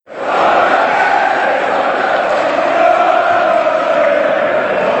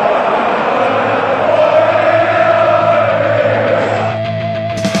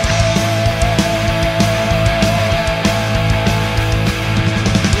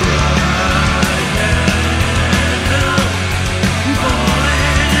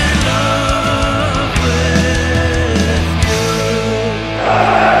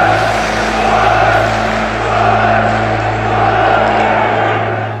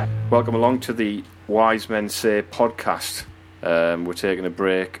Welcome along to the Wise Men Say podcast. We're taking a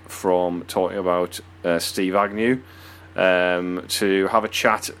break from talking about Steve Agnew to have a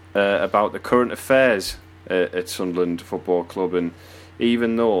chat about the current affairs at Sunderland Football Club. And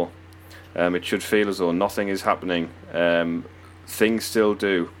even though it should feel as though nothing is happening, things still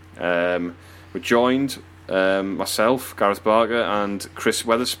do. We're joined, myself, Gareth Barker, and Chris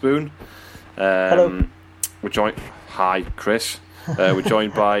Weatherspoon. Hello. Hi, Chris. We're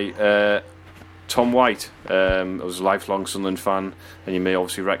joined by Tom White, who's a lifelong Sunderland fan, and you may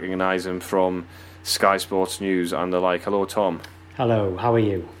obviously recognise him from Sky Sports News and the like. Hello, Tom. Hello, how are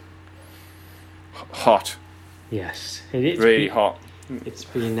you? Hot. Yes. Really hot. It's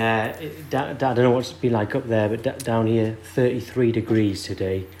been, I don't know what it's been like up there, but down here, 33 degrees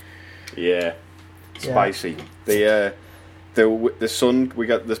today. Yeah, spicy. The sun, we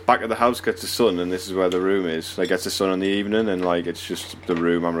got this back of the house gets the sun, and this is where the room is. It gets the sun in the evening, and it's just the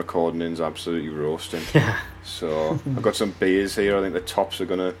room I'm recording in is absolutely roasting. So I've got some beers here. I think the tops are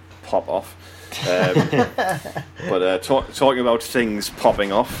gonna pop off. But talking about things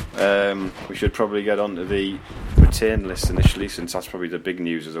popping off, we should probably get onto the return list initially, since that's probably the big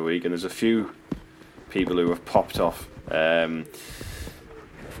news of the week. And there's a few people who have popped off.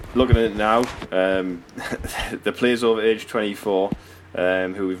 Looking at it now, the players over age 24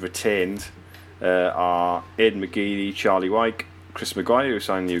 who we've retained are Aidan McGeady, Charlie Wyke, Chris Maguire, who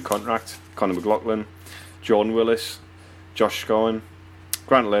signed a new contract, Conor McLaughlin, Jordan Willis, Josh Scowen,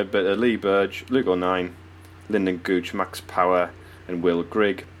 Grant Ledbetter, Lee Burge, Luke O'Nien, Lyndon Gooch, Max Power, and Will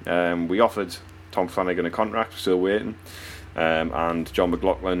Grigg. We offered Tom Flanagan a contract, we're still waiting, and John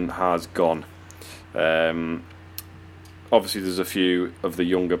McLaughlin has gone. Obviously, there's a few of the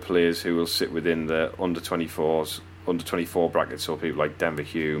younger players who will sit within the under 24 bracket, so people like Denver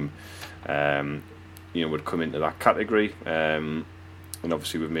Hume, would come into that category. And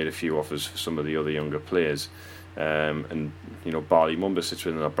obviously, we've made a few offers for some of the other younger players. And Barley Mumba sits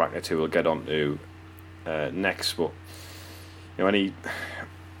within that bracket, who we'll get on to next. But any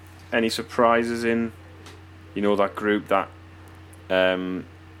surprises in that group that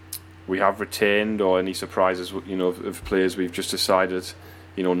we have retained, or any surprises of players we've just decided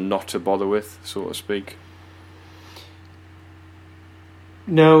not to bother with, so to speak?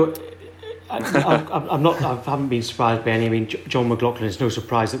 No, I'm not. I haven't been surprised by any. I mean, John McLaughlin, it's no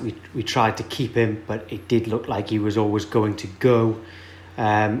surprise that we tried to keep him, but it did look like he was always going to go,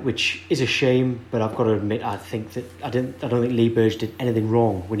 which is a shame. But I've got to admit, I think that I don't think Lee Burge did anything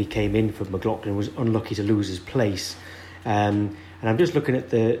wrong when he came in for McLaughlin. Was unlucky to lose his place. And I'm just looking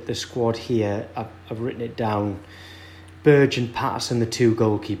at the squad here. I've written it down. Burge and Patterson, the two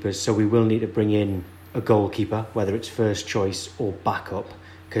goalkeepers. So we will need to bring in a goalkeeper, whether it's first choice or backup,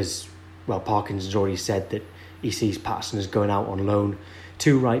 because Parkinson's already said that he sees Patterson as going out on loan.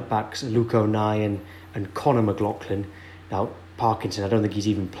 Two right backs, Luke O'Nien and Conor McLaughlin. Now Parkinson, I don't think he's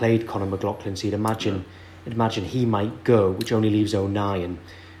even played Conor McLaughlin, so you'd imagine he might go, which only leaves O'Nien.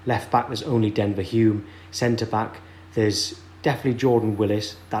 Left back, there's only Denver Hume. Centre back, there's definitely Jordan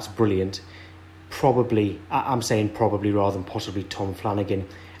Willis. That's brilliant. I'm saying probably rather than possibly Tom Flanagan.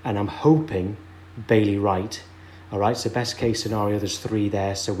 And I'm hoping Bailey Wright. All right, so best case scenario, there's three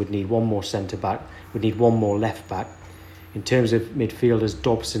there. So we'd need one more centre back. We'd need one more left back. In terms of midfielders,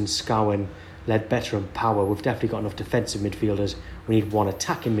 Dobson, Scowen, Ledbetter and Power. We've definitely got enough defensive midfielders. We need one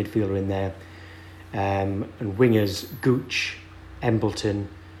attacking midfielder in there. And wingers, Gooch, Embleton,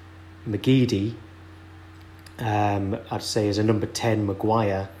 McGeady. I'd say as a number 10,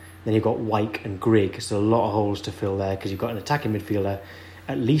 Maguire. Then you've got Wyke and Grigg. So a lot of holes to fill there, because you've got an attacking midfielder,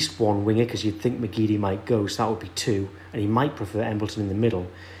 at least one winger, because you'd think McGeady might go, so that would be two, and he might prefer Embleton in the middle.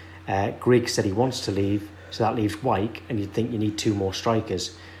 Grigg said he wants to leave, so that leaves Wyke, and you'd think you need two more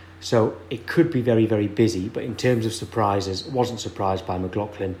strikers. So it could be very, very busy, but in terms of surprises, wasn't surprised by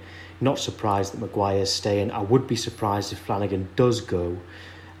McLaughlin, not surprised that Maguire's staying. I would be surprised if Flanagan does go.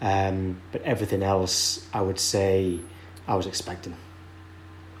 But everything else, I would say, I was expecting.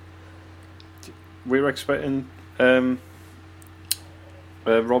 We were expecting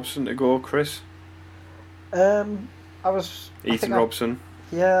Robson to go, Chris. Ethan Robson.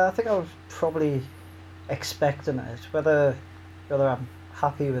 I think I was probably expecting it. Whether I'm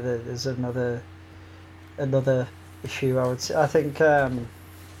happy with it is another issue. I would say. I think.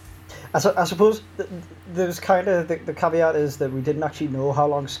 I suppose there's kind of the caveat is that we didn't actually know how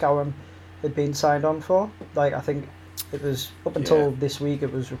long Scowen had been signed on for. I think it was up until this week.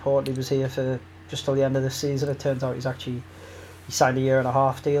 It was reported he was here for just till the end of the season. It turns out he signed a 1.5 year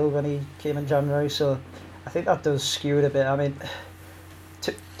deal when he came in January. So I think that does skew it a bit. I mean,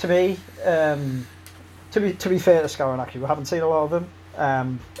 to me, to be fair to Scowen, actually, we haven't seen a lot of him.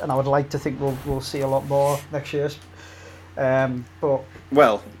 and I would like to think we'll see a lot more next year. But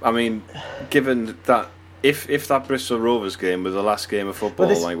well, I mean, given that if that Bristol Rovers game was the last game of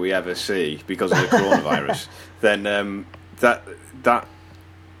football like we ever see because of the coronavirus, then that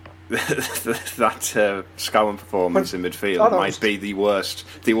Scowen performance in midfield might be the worst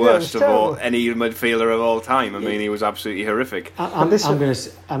of all, any midfielder of all time. I mean, he was absolutely horrific. I'm going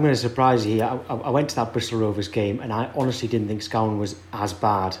to surprise you here. I went to that Bristol Rovers game, and I honestly didn't think Scowen was as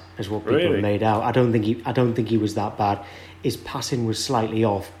bad as what people have made out. I don't think he was that bad. His passing was slightly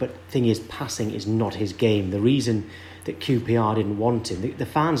off, but the thing is, passing is not his game. The reason that QPR didn't want him, the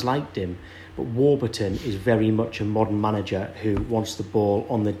fans liked him, but Warburton is very much a modern manager who wants the ball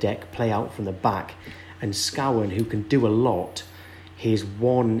on the deck, play out from the back. And Scowen, who can do a lot, his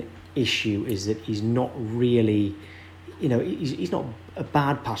one issue is that he's not really, he's not a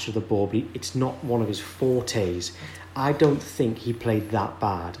bad passer of the ball, but it's not one of his fortes. I don't think he played that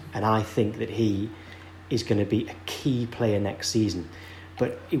bad, and I think that he is going to be a key player next season.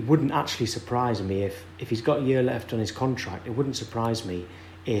 But it wouldn't actually surprise me if he's got a year left on his contract. It wouldn't surprise me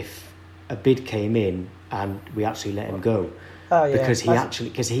if a bid came in and we actually let him go. Because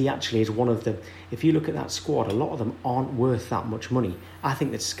he actually is one of the. If you look at that squad, a lot of them aren't worth that much money. I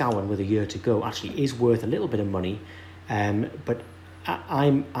think that Scowen, with a year to go, actually is worth a little bit of money. But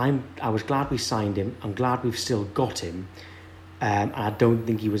I was glad we signed him. I'm glad we've still got him. And I don't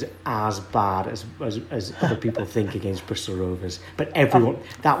think he was as bad as other people think against Bristol Rovers. But everyone,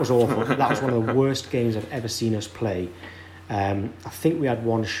 that was awful. That was one of the worst games I've ever seen us play. I think we had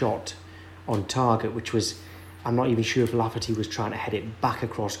one shot on target, which was, I'm not even sure if Lafferty was trying to head it back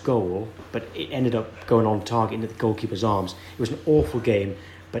across goal, but it ended up going on target into the goalkeeper's arms. It was an awful game,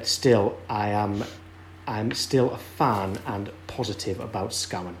 but still, I'm still a fan and positive about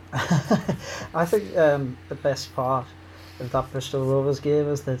Scowen. I think the best part of that Bristol Rovers game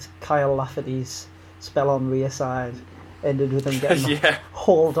is that Kyle Lafferty's spell on rear side ended with him getting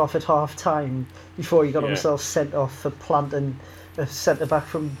hauled off at half time before he got himself sent off for planting a centre back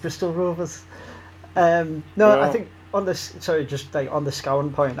from Bristol Rovers. I think on this, on the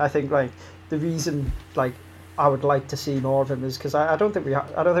Scowen point, I think the reason I would like to see more of him is because I don't think we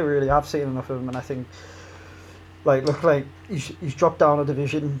really have seen enough of him, and I think he's dropped down a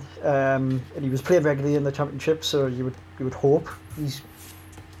division, and he was playing regularly in the Championship, so you would hope he's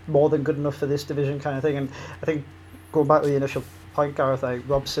more than good enough for this division kind of thing. And I think going back to the initial point, Gareth,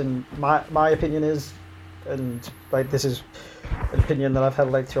 Robson, my opinion is, and this is an opinion that I've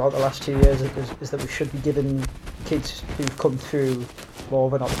held throughout the last 2 years, is that we should be giving kids who've come through more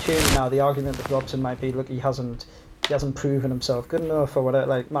of an opportunity. Now the argument that Robson might be, look, he hasn't proven himself good enough or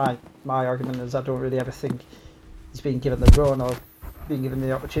whatever. My argument is I don't really ever think he's been given the run or being given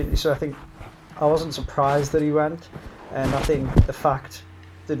the opportunity. So I think I wasn't surprised that he went, and I think the fact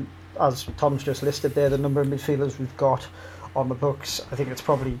that, as Tom's just listed there, the number of midfielders we've got on the books, I think it's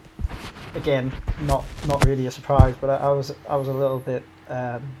probably, again, not really a surprise, but I was a little bit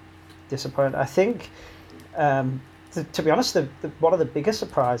disappointed. I think, to be honest, one of the biggest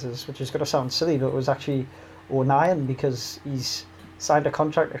surprises, which is going to sound silly, but was actually O'Nien, because he's signed a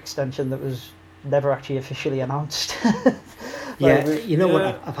contract extension that was never actually officially announced. What?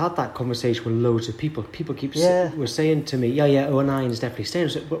 I've had that conversation with loads of people. People were saying to me, O'Nien's definitely staying.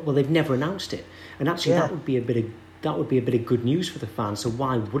 So, well, they've never announced it, and actually that would be a bit of good news for the fans. So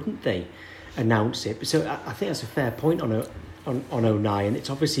why wouldn't they announce it? So I think that's a fair point on O'Nien. It's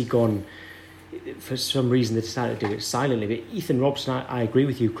obviously gone, for some reason they decided to do it silently. But Ethan Robson, I agree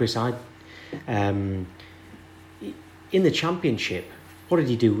with you, Chris. In the Championship, what did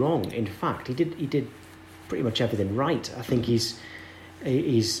he do wrong? In fact, he did pretty much everything right. I think he's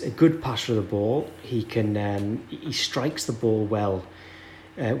a good passer of the ball. He can he strikes the ball well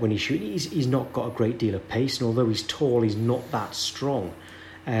when he shoots. He's not got a great deal of pace, and although he's tall, he's not that strong.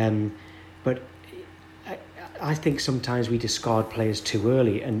 But I think sometimes we discard players too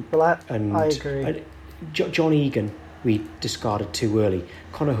early, and I agree. John Egan we discarded too early.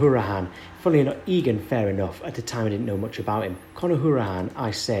 Conor Hourihane, funnily enough, Egan, fair enough. At the time, I didn't know much about him. Conor Hourihane,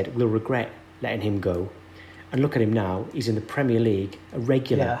 I said, we'll regret letting him go. And look at him now. He's in the Premier League, a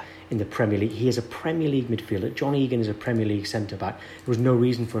regular in the Premier League. He is a Premier League midfielder. John Egan is a Premier League centre-back. There was no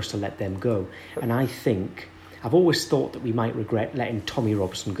reason for us to let them go. And I think, I've always thought that we might regret letting Tommy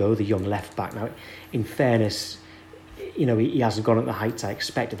Robson go, the young left-back. Now, in fairness, he hasn't gone at the heights I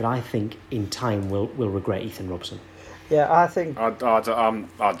expected, but I think in time we'll regret Ethan Robson. Yeah, I think... I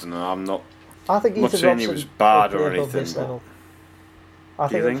don't know, I'm not... I think Ethan Robson he was bad or anything. Do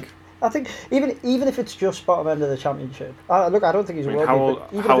you think? I think even if it's just bottom end of the championship, look, I don't think he's I mean, world how beat, old-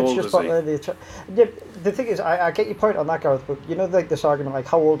 but even how if it's old just is bottom he? end of the thing is, I get your point on that, Gareth. But you know, like this argument, like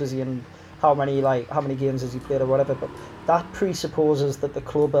how old is he and how many games has he played or whatever. But that presupposes that the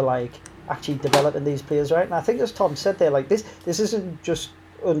club are like actually developing these players, right? And I think, as Tom said there, like this isn't just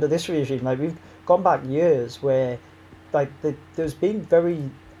under this regime. Like we've gone back years where like there's been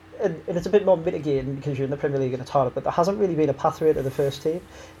very and it's a bit more mitigating because you're in the Premier League and it's harder, but there hasn't really been a pathway to the first team.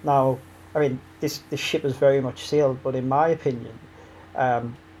 Now, I mean, this ship has very much sailed, but in my opinion,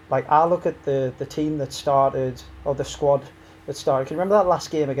 like I look at the team that started, or the squad that started. Can you remember that last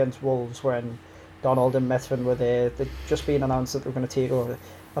game against Wolves when Donald and Methven were there? They'd just been announced that they were going to take over.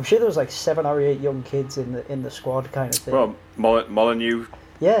 I'm sure there was like 7 or 8 young kids in the squad kind of thing. Well, Molyneux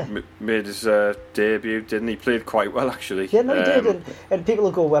yeah. made his debut, didn't he? Played quite well, actually. Yeah, no, he did. And people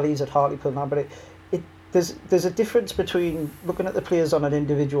will go, well, he's at Hartlepool now, but there's a difference between looking at the players on an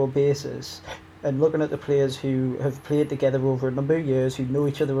individual basis and looking at the players who have played together over a number of years, who know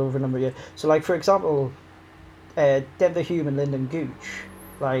each other over a number of years. So, like, for example, Denver Hume and Lyndon Gooch,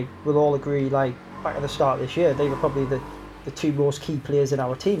 like, we'll all agree, like, back at the start of this year, they were probably the 2 most key players in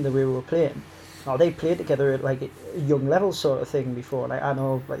our team that we were playing. Now, they played together at, like, a young level sort of thing before. Like, I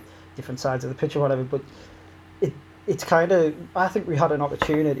know, like, different sides of the pitch or whatever, but it's kind of... I think we had an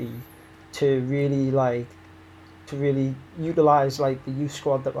opportunity to really utilise, like, the youth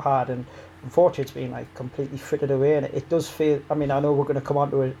squad that we had, and unfortunately it's been, like, completely frittered away, and it does feel... I mean, I know we're going to come on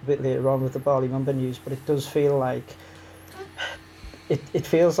to it a bit later on with the Barley Mumba news, but it does feel like... It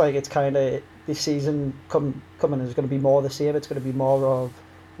feels like it's kind of... This season coming is going to be more the same. It's going to be more of...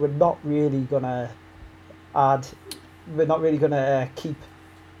 We're not really going to add... We're not really going to keep...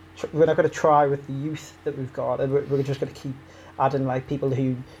 We're not going to try with the youth that we've got, and we're just going to keep adding, like, people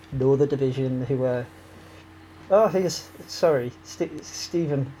who know the division, who are... Oh, sorry,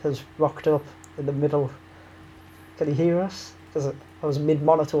 Stephen has rocked up in the middle. Can he hear us? Because I was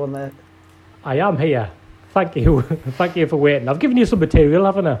mid-monotone there. I am here. Thank you. Thank you for waiting. I've given you some material,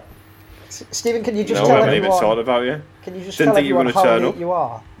 haven't I? Stephen, can you just No, tell I haven't everyone... even thought about you. Can you just Didn't tell think you were everyone gonna how turn late up. you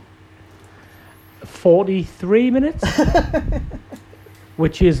are? 43 minutes?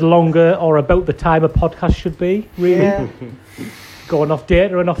 Which is longer or about the time a podcast should be, really. Yeah. Going off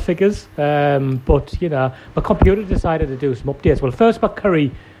data and off figures. But, you know, my computer decided to do some updates. Well, first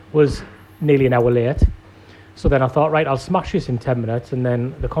McCurry was nearly an hour late. So then I thought, right, I'll smash this in 10 minutes. And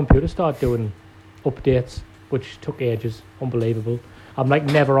then the computer started doing updates, which took ages. Unbelievable. I'm like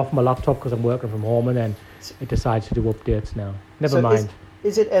never off my laptop because I'm working from home, and then it decides to do updates now. Never mind.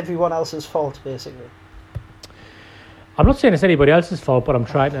 Is it everyone else's fault, basically? I'm not saying it's anybody else's fault, but I'm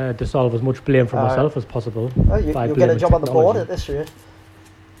trying to dissolve as much blame from myself as possible. Oh, you'll get a job on the board at this rate.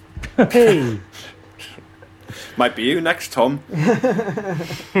 Hey, Might be you next, Tom.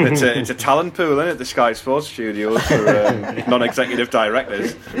 It's a talent pool, isn't it? The Sky Sports Studios for non-executive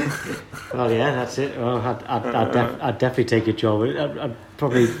directors. Well, yeah, that's it. Well, I'd definitely take a job. I'd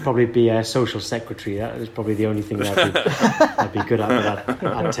probably be a social secretary. That is probably the only thing that I'd be good at. But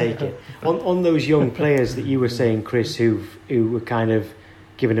I'd take it. On those young players that you were saying, Chris, who were kind of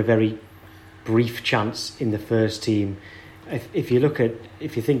given a very brief chance in the first team. If you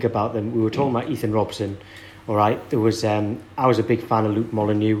think about them, we were talking about Ethan Robson. All right, there was. I was a big fan of Luke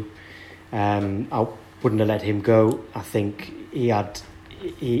Molyneux. I wouldn't have let him go. I think he had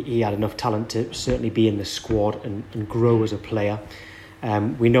enough talent to certainly be in the squad and grow as a player.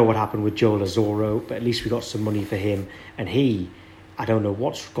 We know what happened with Joel Azoro, but at least we got some money for him. And I don't know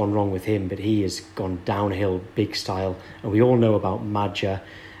what's gone wrong with him, but he has gone downhill big style. And we all know about Madja.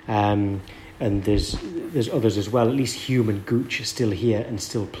 And there's others as well. At least Hume and Gooch are still here and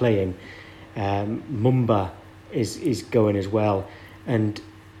still playing. Mumba is going as well, and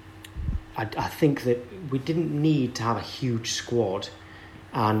I think that we didn't need to have a huge squad,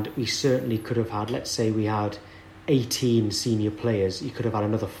 and we certainly could have had, let's say we had 18 senior players, you could have had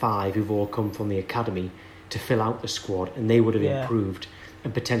another 5 who've all come from the academy to fill out the squad, and they would have improved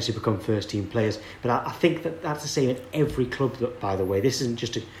and potentially become first team players. But I think that's the same at every club, by the way. This isn't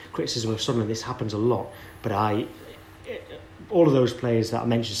just a criticism of Sunderland, this happens a lot, but all of those players that I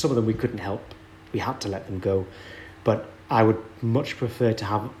mentioned, some of them we couldn't help. We had to let them go. But I would much prefer to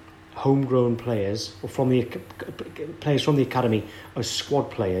have homegrown players or players from the academy as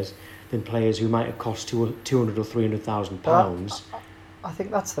squad players than players who might have cost £200,000 or £300,000. I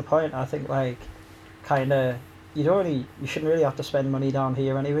think that's the point. I think, like, kind of, you shouldn't really have to spend money down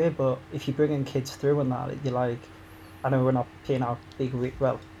here anyway. But if you bring in kids through and that, you're like, I know we're not paying out big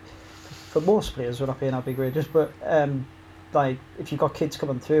for most players we're not paying out big wages, but like if you've got kids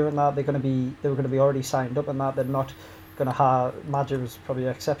coming through and that, they were going to be already signed up and that, they're not going to have, Madger was probably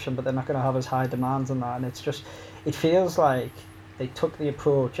an exception, but they're not going to have as high demands on that. And it's just, it feels like they took the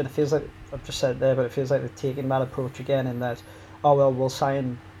approach, and it feels like, I've just said there, but it feels like they're taking that approach again in that, oh well, we'll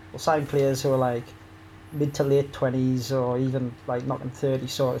sign players who are like mid to late 20s or even like knocking 30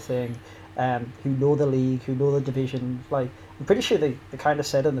 sort of thing, who know the league, who know the division. Like, I'm pretty sure they kind of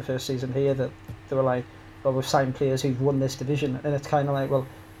said in the first season here that they were like, well, we've signed players who've won this division, and it's kind of like, well,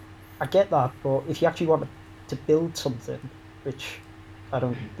 I get that, but if you actually want to build something, which I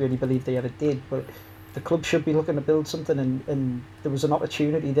don't really believe they ever did, but the club should be looking to build something, and there was an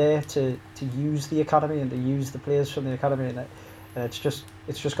opportunity there to use the academy and to use the players from the academy, and it's just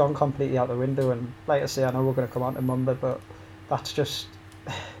gone completely out the window. And like I say, I know we're going to come on to Mumba, but that's just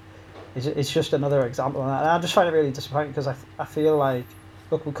it's just another example of that. And I just find it really disappointing because I feel like,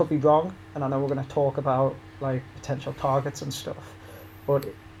 look, we could be wrong, and I know we're going to talk about like potential targets and stuff, but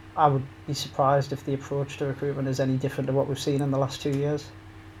I would be surprised if the approach to recruitment is any different to what we've seen in the last 2 years.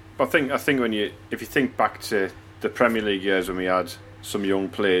 I think if you think back to the Premier League years when we had some young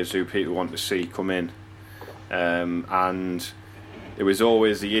players who people want to see come in, and it was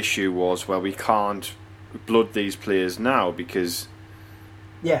always the issue was, well, we can't blood these players now because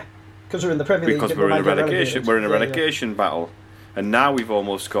we're in the Premier League, because we're in a relegation battle, and now we've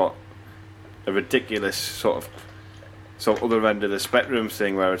almost got a ridiculous sort of other end of the spectrum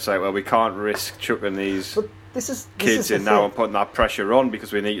thing where it's like, well, we can't risk chucking these kids in now and putting that pressure on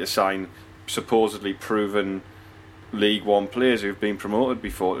because we need to sign supposedly proven League One players who've been promoted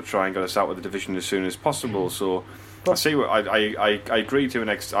before to try and get us out of the division as soon as possible. So I see what I agree to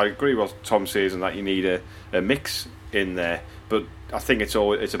I agree with what Tom says, and that you need a mix in there. But I think it's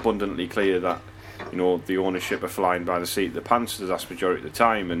abundantly clear that, you know, the ownership are flying by the seat of the pants the vast majority of the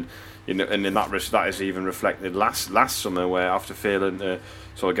time, and in that is even reflected last summer, where after failing to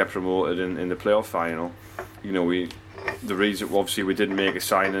sort of get promoted in the playoff final, you know, the reason obviously we didn't make a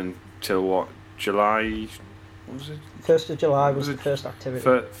signing till July. What was it? 1st of July was the first activity.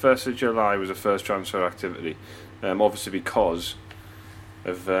 1st of July was the first transfer activity, obviously because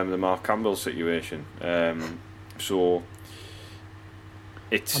of the Mark Campbell situation. So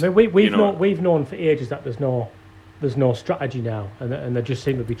it's. I mean, we've known for ages that there's no strategy now, and they just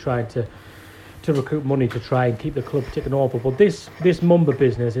seem to be trying to recruit money to try and keep the club ticking over. But this Mumba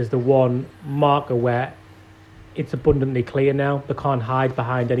business is the one marker where it's abundantly clear now. They can't hide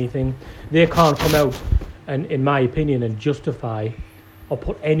behind anything. They can't come out and, in my opinion, and justify or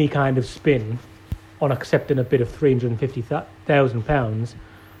put any kind of spin on accepting a bid of £350,000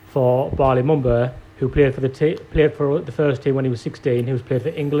 for Barley Mumba, who played for the first team when he was 16, who's played for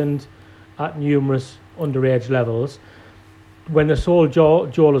England at numerous underage levels. When they sold Joe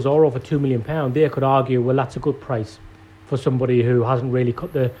Lazaro for £2 million, they could argue, well, that's a good price for somebody who hasn't really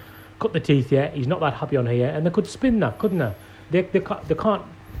cut the teeth yet. He's not that happy on here, and they could spin that, couldn't they? They can't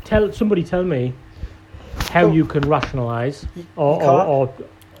tell me how you can rationalise or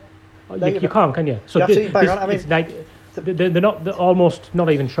you can't, can you? So it's like they're almost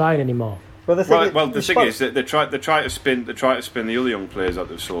not even trying anymore. Well, the thing is that they try to spin the other young players that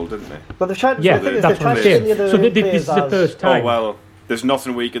they've sold, didn't they? Well, they've tried. Yeah, that's what I'm saying. So this is the first time. Oh well, there's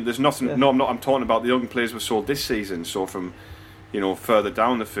nothing we can. There's nothing. Yeah. No, I'm talking about the young players we've sold this season. So from, you know, further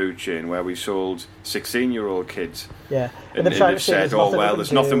down the food chain where we sold 16-year-old kids. Yeah, and they've said, oh well,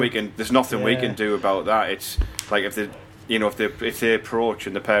 there's nothing we can do about that. It's like if they approach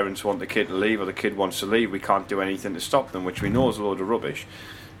and the parents want the kid to leave or the kid wants to leave, we can't do anything to stop them, which we know is a load of rubbish.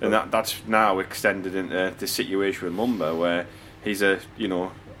 And that's now extended into the situation with Mumba, where he's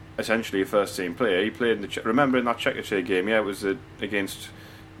essentially a first team player. He played in remember in that Checkatrade game? Yeah, it was against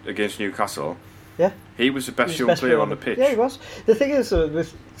Newcastle. Yeah, he was the best young player on the pitch. Yeah, he was. The thing is,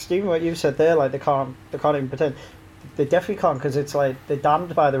 with Stephen, what you said there, like they can't even pretend. They definitely can't, because it's like they're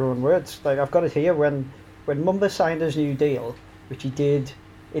damned by their own words. Like, I've got it here when Mumba signed his new deal, which he did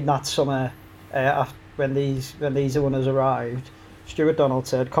in that summer, when these owners arrived. Stuart Donald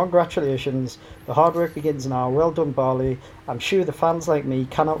said, "Congratulations, the hard work begins now. Well done, Barley. I'm sure the fans like me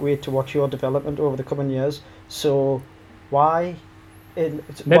cannot wait to watch your development over the coming years. So, why?"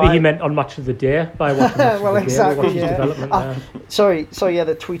 Maybe he meant on Match of the Day by watching Match well, of the exactly, Day. Yeah. Development sorry,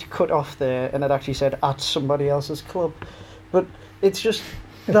 the tweet cut off there, and it actually said at somebody else's club. But it's just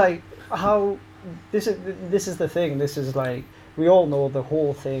like how this is the thing. This is like, we all know the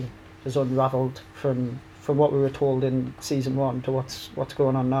whole thing is unravelled from what we were told in season 1 to what's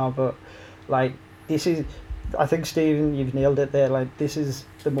going on now. But like, this is, I think, Stephen, you've nailed it there. Like, this is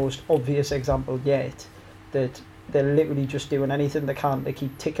the most obvious example yet that they're literally just doing anything they can to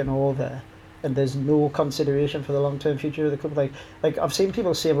keep ticking over, and there's no consideration for the long-term future of the club. Like I've seen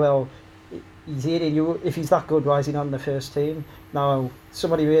people say, well, he's 18. If he's that good, why is he not in the first team? Now,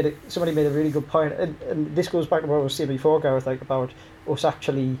 somebody made a really good point, and this goes back to what I was saying before, Gareth, like about us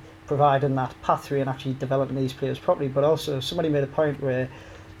actually providing that pathway and actually developing these players properly. But also, somebody made a point where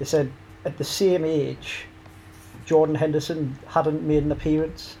they said at the same age, Jordan Henderson hadn't made an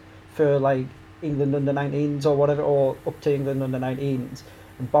appearance for like England under 19s or whatever, or up to England under 19s,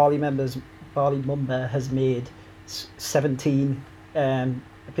 and Barley Mumba has made 17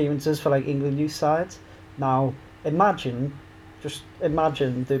 appearances for like England youth sides. Now imagine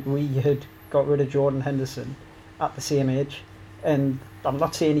that we had got rid of Jordan Henderson at the same age, and I'm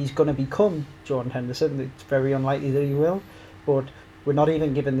not saying he's going to become Jordan Henderson, it's very unlikely that he will, but we're not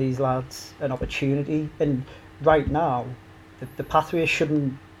even giving these lads an opportunity. And right now the pathway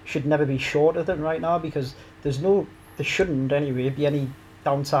should never be shorter than right now, because there shouldn't anyway be any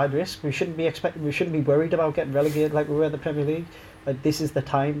downside risk. We shouldn't be worried about getting relegated like we were in the Premier League. Like, this is the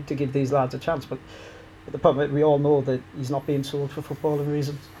time to give these lads a chance. But the problem is, we all know that he's not being sold for footballing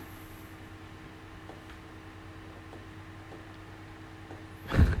reasons.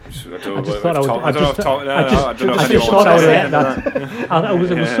 I just thought I would let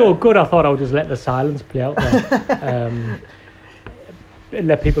that. It was so good. I thought I would just let the silence play out there. And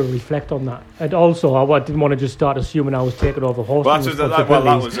let people reflect on that. And also, I didn't want to just start assuming I was taking over hosting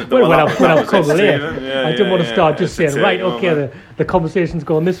responsibilities when I've come late. I didn't want to start just saying, right, okay, the conversation's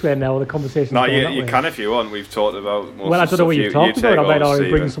going this way now, or the conversation's going that way. You can if you want. We've talked about most. Well, I don't know what you've talked about. I might already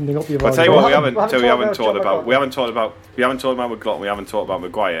bring something up. But tell you what, we haven't talked about McLaughlin. We haven't talked about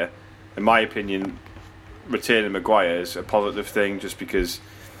Maguire. In my opinion, retaining Maguire is a positive thing, just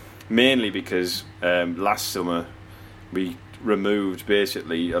mainly because last summer we removed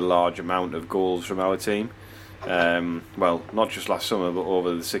basically a large amount of goals from our team. Well, not just last summer, but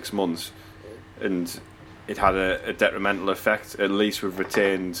over the 6 months, and it had a detrimental effect. At least we've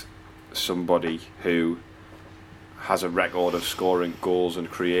retained somebody who has a record of scoring goals and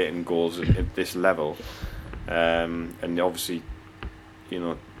creating goals at this level, and obviously,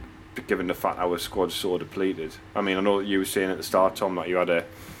 given the fact our squad's so depleted. I mean, I know you were saying at the start, Tom, that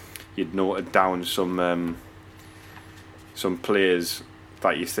you'd noted down some players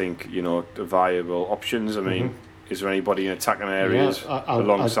that you think are viable options. I mean, is there anybody in attacking areas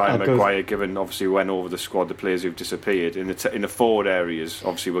alongside Maguire? Given obviously we went over the squad, the players who've disappeared in the forward areas.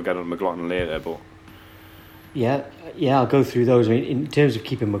 Obviously, we'll get on McLaughlin later, but yeah, I'll go through those. I mean, in terms of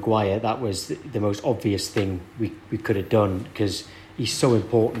keeping Maguire, that was the most obvious thing we could have done, because he's so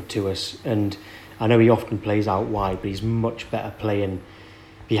important to us. And I know he often plays out wide, but he's much better playing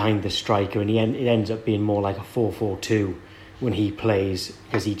behind the striker, and it ends up being more like a 4-4-2 when he plays,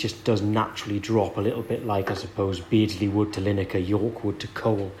 because he just does naturally drop a little bit, like I suppose Beardsley would to Lineker, York would to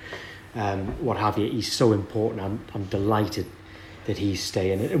Cole, what have you. He's so important. I'm delighted that he's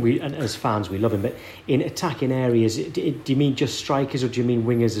staying, and as fans we love him. But in attacking areas, do you mean just strikers, or do you mean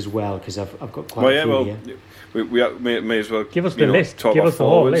wingers as well? Because I've got quite a few here. We may as well give us the list. Give us the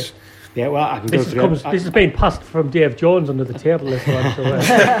whole list. Yeah, well, I can go through it. This has been passed from Dave Jones under the table this one, so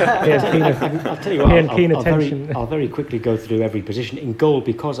I'll tell you what, keen attention. I'll very quickly go through every position. In goal,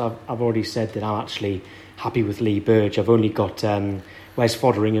 because I've already said that I'm actually happy with Lee Burge, I've only got Wes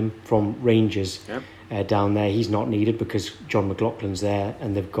Fotheringham from Rangers down there. He's not needed because John McLaughlin's there,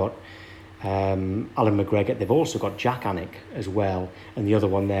 and they've got Alan McGregor. They've also got Jack Anick as well, and the other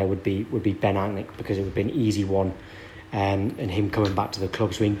one there would be Ben Anick, because it would be an easy one. And him coming back to the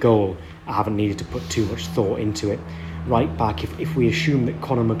club. So in goal, I haven't needed to put too much thought into it. Right back, if we assume that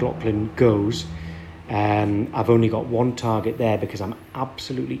Conor McLaughlin goes, I've only got one target there, because I'm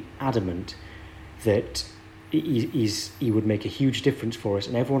absolutely adamant that he would make a huge difference for us.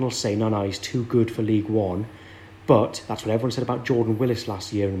 And everyone will say, no, he's too good for League One. But that's what everyone said about Jordan Willis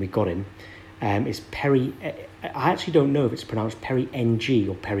last year, and we got him. Is Perry... I actually don't know if it's pronounced Perry NG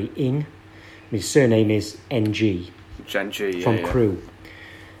or Perry Ing. His surname is NG. From Crewe.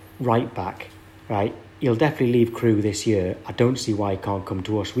 Right back, right? He'll definitely leave Crewe this year. I don't see why he can't come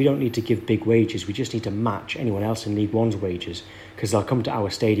to us. We don't need to give big wages. We just need to match anyone else in League One's wages, because they'll come to our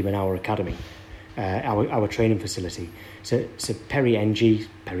stadium and our academy, our training facility. So Perry NG,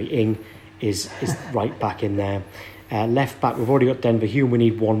 Perry Ing is right back in there. Left back, we've already got Denver Hume. We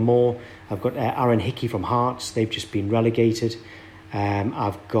need one more. I've got Aaron Hickey from Hearts. They've just been relegated.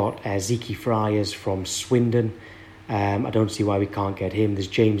 I've got Zeke Friars from Swindon. I don't see why we can't get him. There's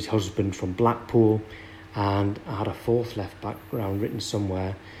James Husband from Blackpool, and I had a fourth left back round written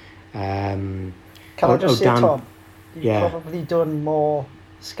somewhere. Can I just say, Tom, you've probably done more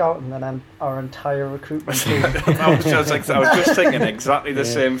scouting than our entire recruitment team. I was just thinking exactly the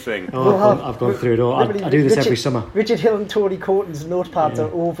same thing. I've gone through it all. I do this every summer. Richard Hill and Tony Courton's notepads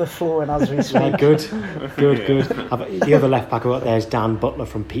are overflowing as we speak. Right, good. The other left back out there is Dan Butler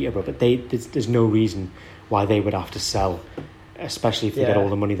from Peterborough, but there's no reason why they would have to sell, especially if they get all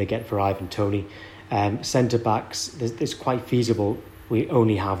the money they get for Ivan Toney. Centre backs, it's quite feasible. We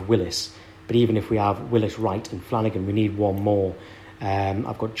only have Willis, but even if we have Willis, Wright and Flanagan, we need one more.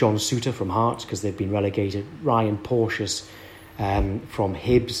 I've got John Suter from Hearts because they've been relegated. Ryan Porteous from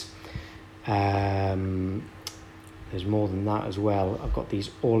Hibs. There's more than that as well. I've got these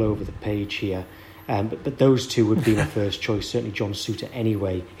all over the page here. But those two would be my first choice. Certainly John Suter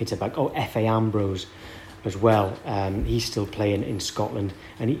anyway. It's about F.A. Ambrose as well. He's still playing in Scotland,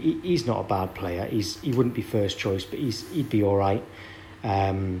 and he's not a bad player. He wouldn't be first choice, but he'd be all right.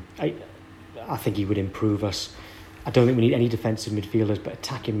 I think he would improve us. I don't think we need any defensive midfielders, but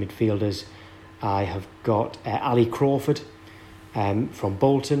attacking midfielders, I have got Ali Crawford from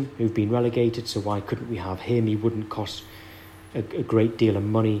Bolton, who've been relegated, so why couldn't we have him? He wouldn't cost a great deal of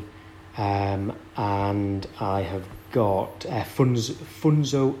money. And I have got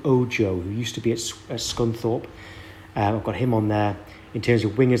Funzo Ojo, who used to be at Scunthorpe. I've got him on there. In terms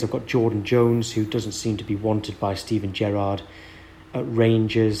of wingers, I've got Jordan Jones, who doesn't seem to be wanted by Steven Gerrard at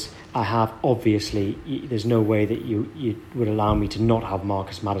Rangers. I have, obviously, there's no way that you would allow me to not have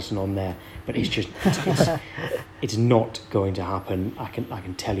Marcus Maddison on there, but it's just it's not going to happen. I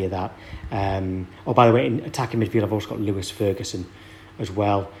can tell you that. By the way, in attacking midfield, I've also got Lewis Ferguson as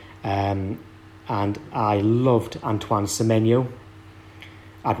well. And I loved Antoine Semenyo.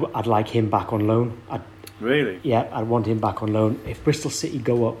 I'd like him back on loan. Really? Yeah, I'd want him back on loan. If Bristol City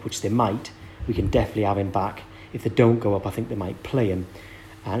go up, which they might, we can definitely have him back. If they don't go up, I think they might play him.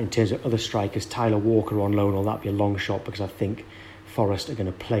 And in terms of other strikers, Tyler Walker on loan, or that'd be a long shot because I think Forest are going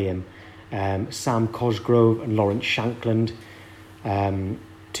to play him. Sam Cosgrove and Lawrence Shankland,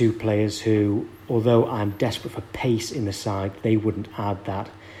 two players who, although I'm desperate for pace in the side, they wouldn't add that.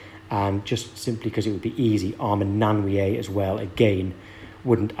 And just simply because it would be easy, Armand Nanouye as well, again,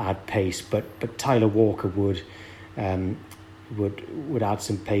 wouldn't add pace. But Tyler Walker would add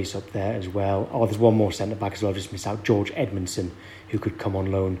some pace up there as well. Oh, there's one more centre back as well. I've just missed out, George Edmondson, who could come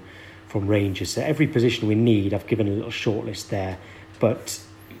on loan from Rangers. So every position we need, I've given a little short list there, but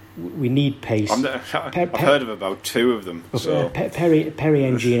we need pace. I've heard of about two of them. So. Perry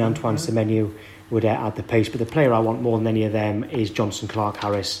Ng and Antoine Semenyo would add the pace, but the player I want more than any of them is Johnson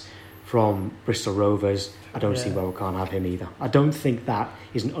Clark-Harris from Bristol Rovers. I don't see why we can't have him either. I don't think that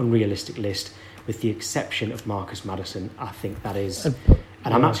is an unrealistic list, with the exception of Marcus Maddison. I think that is, and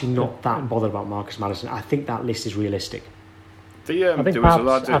I'm actually not that bothered about Marcus Maddison. I think that list is realistic. I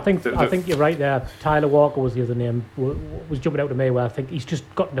think you're right there. Tyler Walker was the other name. Was jumping out to me where I think he's just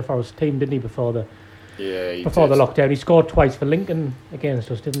got in the Forest team, didn't he, before the lockdown? He scored twice for Lincoln against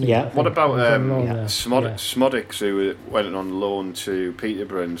us, didn't he? Yeah. What about Smodics, who went on loan to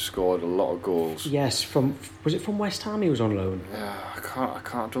Peterborough and scored a lot of goals? Yes, was it from West Ham he was on loan? Yeah, I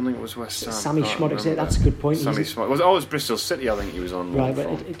don't think it was West Ham. Sammy Smodics, that's a good point. Sammy Smodics. It was Bristol City, I think he was on loan. Right,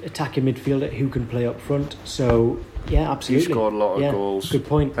 but attacking midfielder who can play up front. So, yeah, absolutely. He scored a lot of goals. Good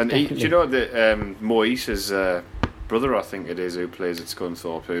point. And do you know that Moise's brother, I think it is, who plays at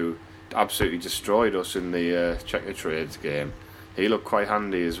Scunthorpe, who absolutely destroyed us in the Checker Trades game. He looked quite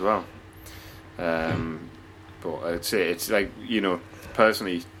handy as well. But I'd say it's like,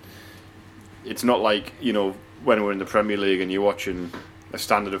 personally, it's not like, when we're in the Premier League and you're watching a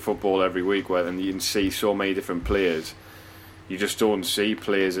standard of football every week where then you can see so many different players. You just don't see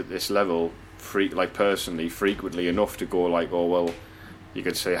players at this level frequently enough to go like, oh well, you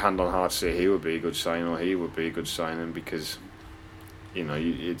could say hand on heart, say he would be a good sign or he would be a good signing, because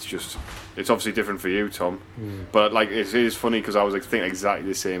it's obviously different for you, Tom. But like it is funny because I was thinking exactly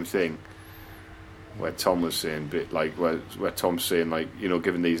the same thing where Tom was saying, where Tom's saying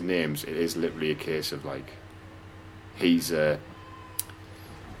given these names, it is literally a case of he's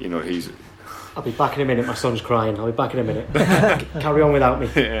I'll be back in a minute. My son's crying. I'll be back in a minute. Carry on without me.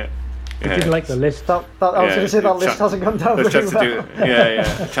 Yeah. Didn't like the list. I was going to say that list hasn't come down very well.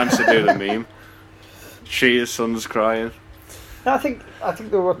 A chance to do the meme. His son's crying. I think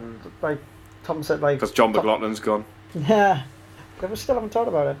they were, like Tom said, because John McLaughlin's gone. Yeah, we still haven't talked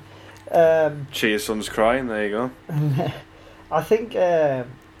about it. His son's crying. There you go. I think for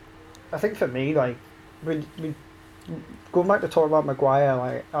me, we going back to talk about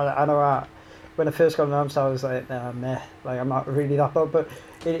Maguire, I know when I first got announced, I was like, meh, I'm not really that bad, but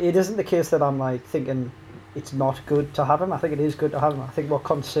it isn't the case that I'm thinking it's not good to have him. I think it is good to have him. I think what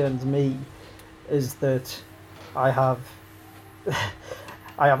concerns me is that I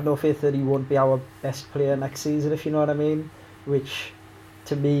I have no faith that he won't be our best player next season, if you know what I mean. Which,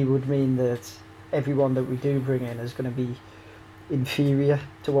 to me, would mean that everyone that we do bring in is going to be inferior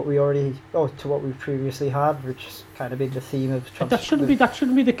to what we've previously had, which has kind of been the theme of transfer. That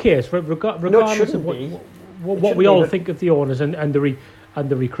shouldn't be the case, regardless of what we all think of the owners and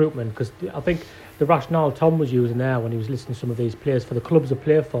the recruitment. Because I think the rationale Tom was using there when he was listing some of these players for the clubs to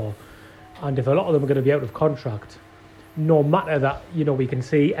play for, and if a lot of them are going to be out of contract, no matter that, we can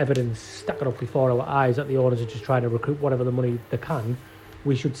see evidence stacking up before our eyes that the owners are just trying to recruit whatever the money they can,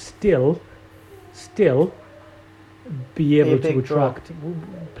 we should still be able to attract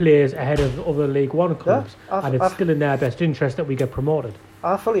players ahead of other League One clubs, and it's still in their best interest that we get promoted.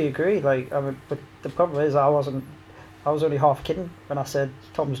 I fully agree. But the problem is, I was only half kidding when I said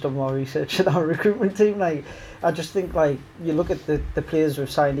Tom's done more research than our recruitment team. I just think you look at the players we've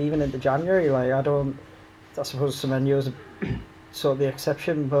signed even into January. I suppose Semenyo's sort of the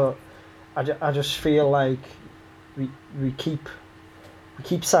exception, but I just feel like we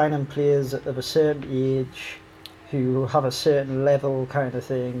keep signing players of a certain age who have a certain level kind of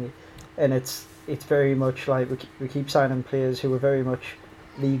thing, and it's very much like we keep signing players who are very much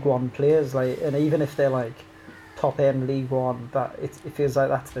League One players, and even if they're top end League One, that it feels like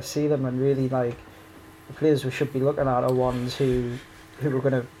that's the ceiling, and really the players we should be looking at are ones who are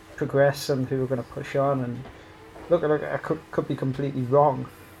going to progress and who are going to push on. And look, I could be completely wrong,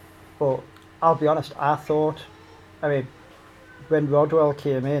 but I'll be honest, when Rodwell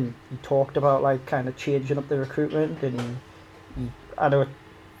came in, he talked about kind of changing up the recruitment, and I know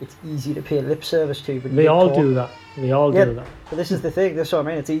it's easy to pay lip service to, but they all do that. Do that. But this is the thing. That's what I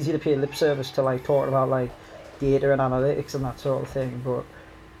mean. It's easy to pay lip service to talking about data and analytics and that sort of thing. But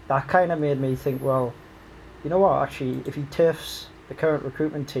that kind of made me think, well, you know what? Actually, if he turfs the current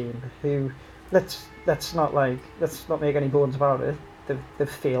recruitment team, who let's not make any bones about it, they've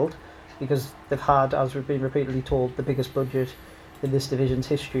failed because they've had, as we've been repeatedly told, the biggest budget in this division's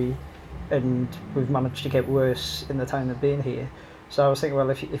history, and we've managed to get worse in the time they've been here. So I was thinking, well,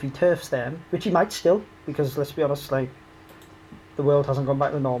 if he turfs them, which he might still, because let's be honest, the world hasn't gone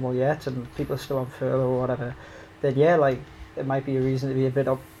back to normal yet, and people are still on furlough or whatever, then it might be a reason to be a bit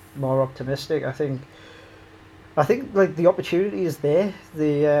more optimistic. I think the opportunity is there.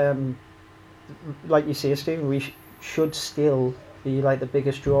 Like you say, Stephen, we should still be the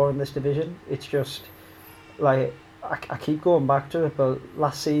biggest draw in this division. It's just I keep going back to it, but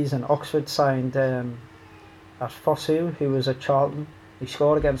last season Oxford signed that Fosu, who was at Charlton. He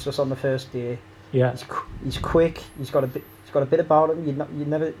scored against us on the first day. Yeah, he's quick. He's got a bit about him. You're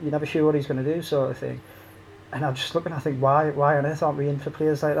never sure what he's going to do, sort of thing. And I'm just looking. I think why on earth aren't we in for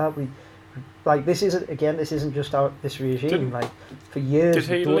players like that? This isn't just this regime. For years,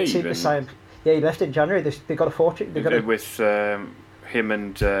 did he don't leave seem to sign. Yeah, he left in January. They got a fortune. With him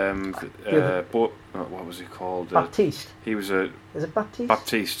and what was he called? Baptiste. He was Is it Baptiste?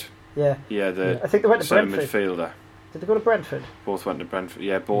 Baptiste. Yeah. Yeah, I think they went to centre Brentford. midfielder. Did they go to Brentford? Both went to Brentford.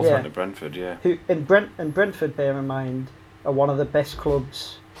 Yeah, went to Brentford. Yeah. Who and Brentford, bear in mind, are one of the best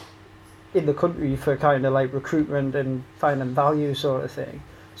clubs in the country for kind of recruitment and finding value sort of thing.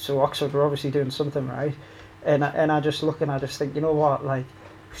 So Oxford were obviously doing something right, and I just look and I just think, you know what, we've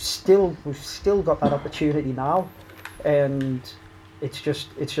still got that opportunity now, and it's just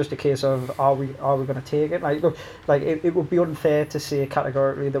a case of are we going to take it? It would be unfair to say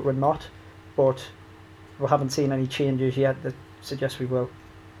categorically that we're not, but we haven't seen any changes yet that suggest we will.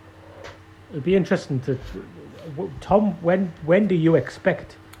 It'd be interesting to Tom. When do you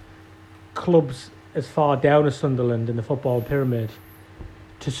expect clubs as far down as Sunderland in the football pyramid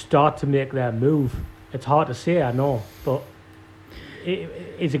to start to make their move? It's hard to say, I know, but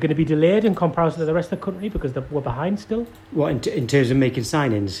is it going to be delayed in comparison to the rest of the country because we're behind still? What, in terms of making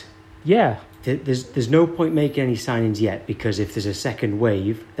signings? Yeah. There's no point making any signings yet, because if there's a second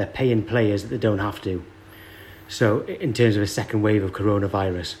wave, they're paying players that they don't have to. So in terms of a second wave of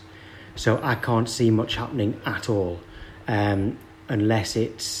coronavirus. So I can't see much happening at all, unless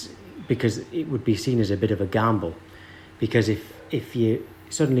it's because it would be seen as a bit of a gamble. Because if you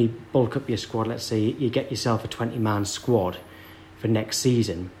suddenly bulk up your squad, let's say you get yourself a 20-man squad for next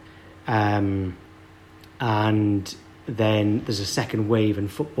season, and then there's a second wave and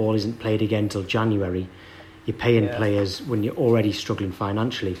football isn't played again till January, you're paying players when you're already struggling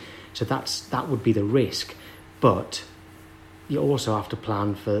financially. So that would be the risk. But you also have to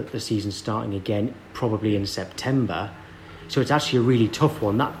plan for the season starting again probably in September. So it's actually a really tough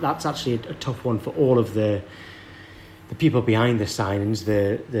one. That's actually a tough one for all of the people behind the signings,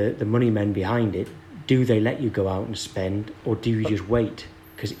 the money men behind it. Do they let you go out and spend, or do you just wait?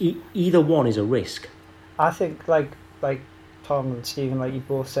 Because either one is a risk. I think, like Tom and Stephen, like you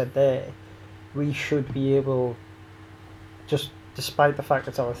both said there, we should be able, just despite the fact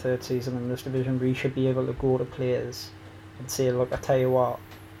it's our third season in this division, we should be able to go to players and say, look, I tell you what,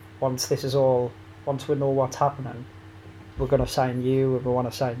 once we know what's happening, we're going to sign you, and we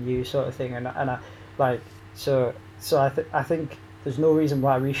want to sign you, sort of thing. And I like, so I think there's no reason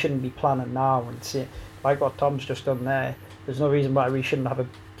why we shouldn't be planning now and say, like what Tom's just done there. There's no reason why we shouldn't have a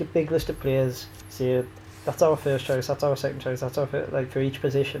big list of players. Say that's our first choice, that's our second choice, that's our for each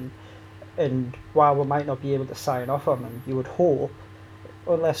position. And while we might not be able to sign off on them, you would hope,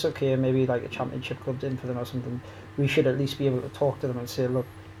 unless maybe like a championship club's in for them or something, we should at least be able to talk to them and say, look,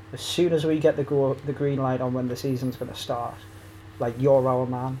 as soon as we get the green light on when the season's going to start, like, you're our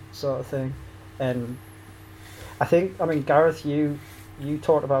man, sort of thing. And I mean, Gareth, you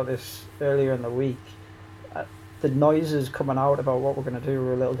talked about this earlier in the week. The noises coming out about what we're going to do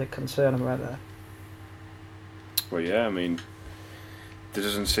were a little bit concerning, weren't they? Well, yeah, I mean, there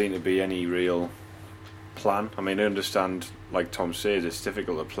doesn't seem to be any real plan. I mean, I understand, like Tom says, it's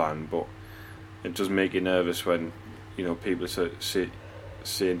difficult to plan, but it does make you nervous when, you know, people are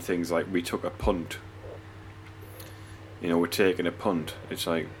saying things like, we took a punt. You know, we're taking a punt. It's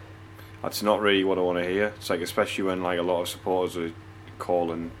like, that's not really what I want to hear. It's like, especially when, like, a lot of supporters are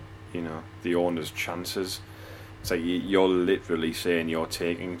calling, you know, the owners chances. It's like, you're literally saying you're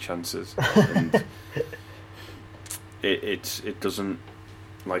taking chances. And it doesn't,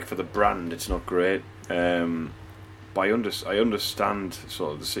 like, for the brand, it's not great. But I understand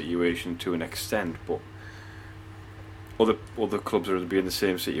sort of the situation to an extent, but other clubs are be in the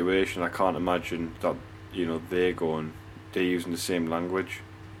same situation. I can't imagine that, you know, they're using the same language,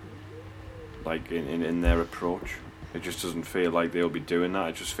 like in their approach. It just doesn't feel like they'll be doing that.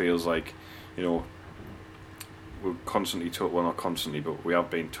 It just feels like, you know, we're constantly told, well, not constantly, but we have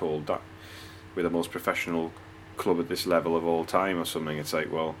been told that we're the most professional club at this level of all time or something. It's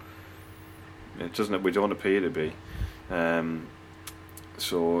like, well, we don't appear to be.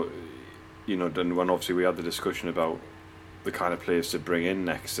 So, you know, then when obviously we had the discussion about the kind of players to bring in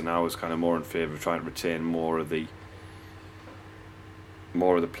next, and I was kind of more in favour of trying to retain more of the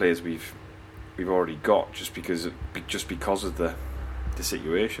players we've already got, just because of the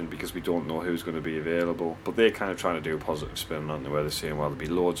situation, because we don't know who's going to be available. But they're kind of trying to do a positive spin, aren't they, where they're saying, well, there'll be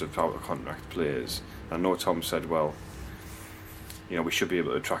loads of out of contract players. I know Tom said, well, you know, we should be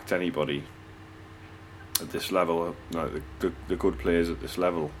able to attract anybody at this level, the good players at this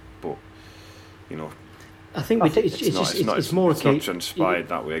level, but, you know, I think it's more a case. It's not transpired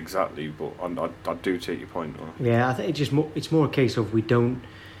that way exactly, but I do take your point. Yeah, I think it's more a case of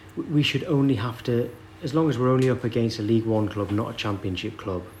we should only have to, as long as we're only up against a League One club, not a Championship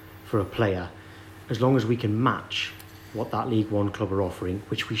club, for a player, as long as we can match what that League One club are offering,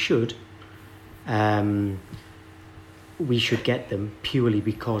 which we should get them purely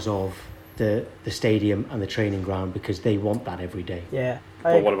because of the stadium and the training ground, because they want that every day. Yeah.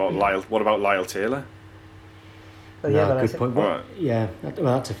 But what about Lyle Taylor? Good point. Well, yeah,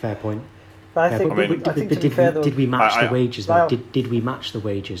 that's a fair point. But I think did we match the wages? Did we match the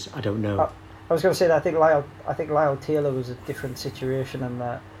wages? I don't know. I was going to say that I think Lyle Taylor was a different situation in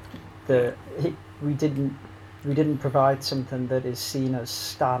that we didn't provide something that is seen as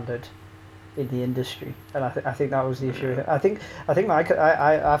standard in the industry, and I think that was the issue. I think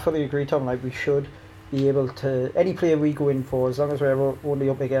I fully agree, Tom. Like, we should be able to, any player we go in for, as long as we're only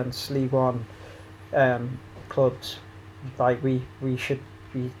up against League One clubs, like we should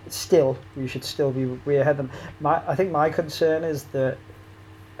still be way ahead of them. I think my concern is that,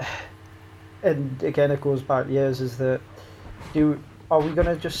 and again it goes back years, is that are we going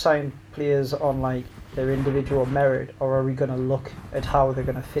to just sign players on like their individual merit, or are we going to look at how they're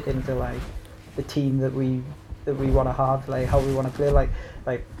going to fit into like the team that we want to have, like how we want to play, like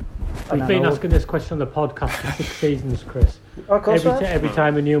we've been asking this question on the podcast for 6 seasons, Chris. Of course, every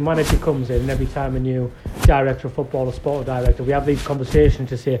time a new manager comes in, every time a new director of football or sport director, we have these conversations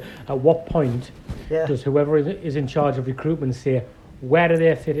to say, at what point does whoever is in charge of recruitment say, where do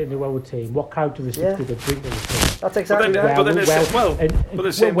they fit into our team? What characteristics do they bring to the team? That's exactly right. But at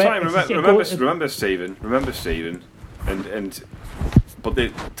the same time, remember Stephen, but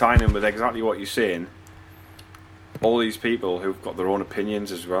tying in with exactly what you're saying, all these people who've got their own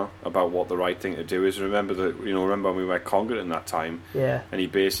opinions as well about what the right thing to do is. Remember when we met Congret in that time, and he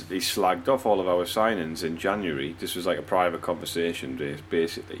basically slagged off all of our signings in January. This was like a private conversation,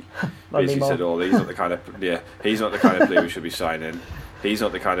 basically. Basically said, "Oh, he's not the kind of player we should be signing. He's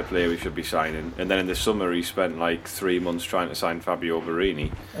not the kind of player we should be signing." And then in the summer, he spent like 3 months trying to sign Fabio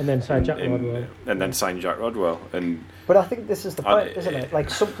Borini, and then sign Jack Rodwell. But I think this is the point, isn't it? Like,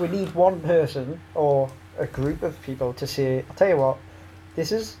 we need one person, or a group of people to say, I'll tell you what,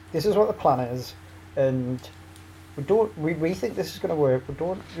 this is what the plan is, and we think this is going to work. We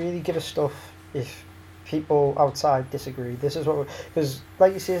don't really give a stuff if people outside disagree. This is what, because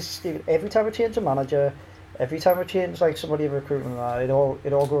like you say, Stephen, every time we change a manager, every time we change like somebody in recruitment, it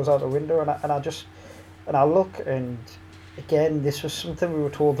all goes out the window, and I look, and again, this was something we were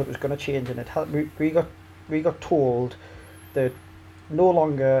told that was going to change, and we got told that no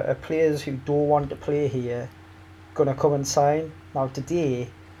longer are players who don't want to play here going to come and sign. Now today,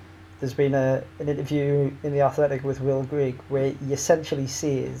 there's been an interview in The Athletic with Will Grigg where he essentially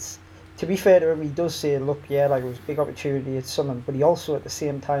says, to be fair to him, he does say, look, yeah, like it was a big opportunity at Sunderland, but he also at the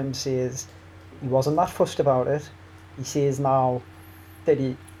same time says he wasn't that fussed about it. He says now that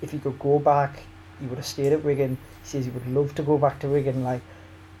if he could go back, he would have stayed at Wigan. He says he would love to go back to Wigan. Like,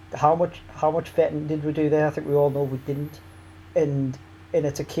 how much vetting did we do there? I think we all know we didn't. And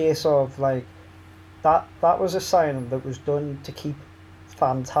it's a case of like that was a signing that was done to keep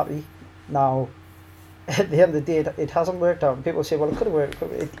fans happy. Now, at the end of the day, it hasn't worked out. And people say, well, it could have worked.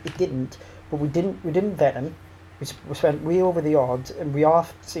 It didn't. But we didn't vet him. We spent way over the odds, and we are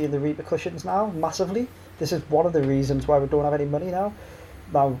seeing the repercussions now massively. This is one of the reasons why we don't have any money now.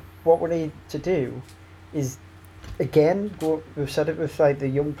 Now, what we need to do is, again, we've said it with like the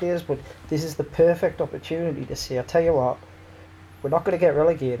young players, but this is the perfect opportunity to say, I tell you what, we're not going to get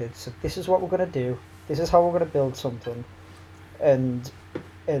relegated, so this is what we're going to do. This is how we're going to build something, and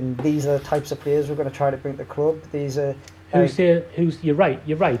these are the types of players we're going to try to bring to the club. These are you're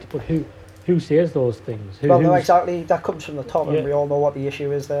right, but who says those things? No, exactly. That comes from the top, and we all know what the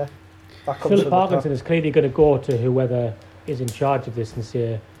issue is there. That comes Phil from Parkinson is clearly going to go to whoever is in charge of this and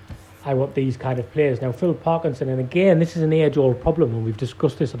say, I want these kind of players. Now, Phil Parkinson, and again, this is an age-old problem, and we've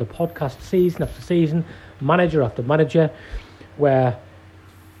discussed this on the podcast season after season, manager after manager, where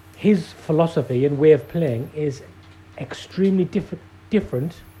his philosophy and way of playing is extremely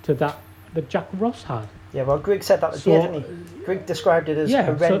different to that Jack Ross had. Yeah, well, Grigg said that today, didn't he? Grigg described it as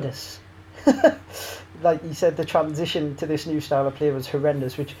horrendous. Like he said, the transition to this new style of play was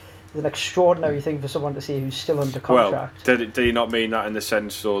horrendous, which is an extraordinary thing for someone to say who's still under contract. Well, did he not mean that in the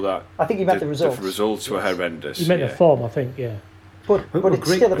sense so that I think he meant the results. The results were horrendous. He meant the form, I think, yeah. But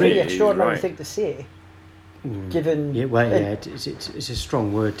it's still a really extraordinary thing to say. Given it's a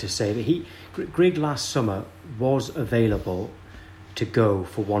strong word to say, but Grigg last summer was available to go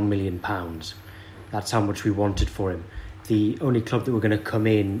for £1 million. That's how much we wanted for him. The only club that were going to come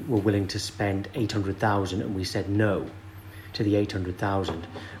in were willing to spend 800,000, and we said no to the 800,000.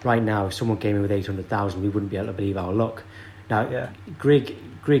 Right now, if someone came in with 800,000, we wouldn't be able to believe our luck. Now, Grigg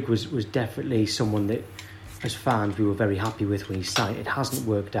was definitely someone that, as fans, we were very happy with when he signed. It hasn't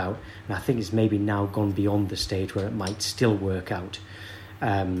worked out, and I think it's maybe now gone beyond the stage where it might still work out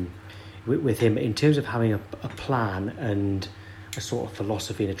with him. In terms of having a plan and a sort of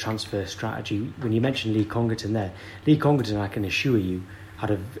philosophy and a transfer strategy, when you mentioned Lee Congerton there, Lee Congerton, I can assure you,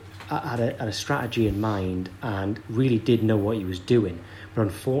 had a strategy in mind and really did know what he was doing. But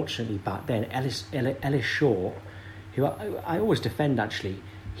unfortunately back then, Ellis Shaw, who I always defend actually,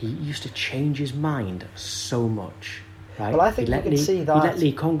 he used to change his mind so much. Right? Well, I think you can see that. He let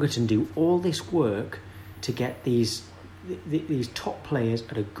Lee Congerton do all this work to get these top players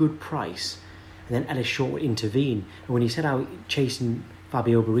at a good price, and then Ellis Short would intervene. And when he set out chasing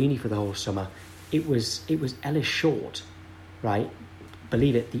Fabio Borini for the whole summer, it was Ellis Short, right?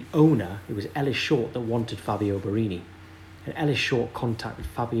 Believe it, the owner, it was Ellis Short that wanted Fabio Borini. And Ellis Short contacted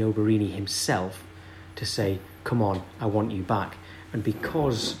Fabio Borini himself to say, come on, I want you back. And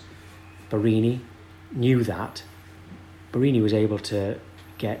because Borini knew that, Borini was able to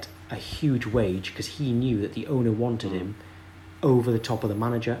get a huge wage because he knew that the owner wanted him over the top of the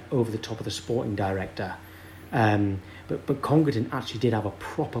manager, over the top of the sporting director. But Congerton actually did have a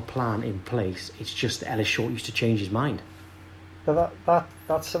proper plan in place. It's just that Ellis Short used to change his mind. But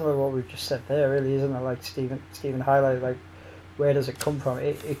that's some of what we've just said there, really, isn't it? Like Stephen highlighted, like, where does it come from?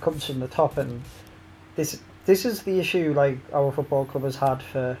 It comes from the top, and this is the issue like our football club has had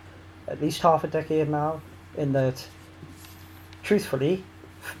for at least half a decade now, in that, truthfully,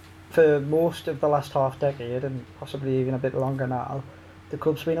 for most of the last half decade, and possibly even a bit longer now, the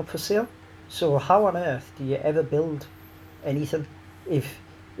club's been up for sale. So how on earth do you ever build anything if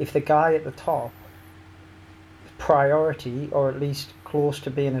the guy at the top priority, or at least close to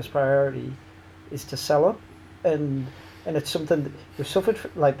being his priority, is to sell up? And it's something that we've suffered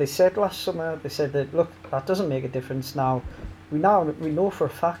like they said last summer. They said that, look, that doesn't make a difference. Now we know for a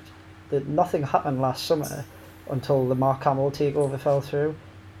fact that nothing happened last summer until the Mark Hamill takeover fell through.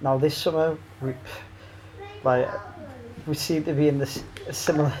 Now this summer, we seem to be in this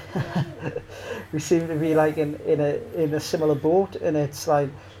similar. We seem to be like in a similar boat, and it's like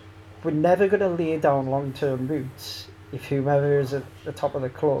we're never going to lay down long-term roots if whomever is at the top of the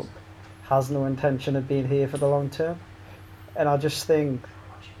club has no intention of being here for the long term. And I just think,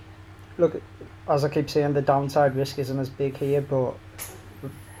 look, as I keep saying, the downside risk isn't as big here, but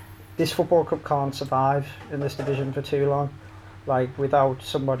this football club can't survive in this division for too long, like without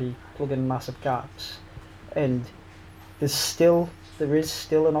somebody plugging massive gaps. And there is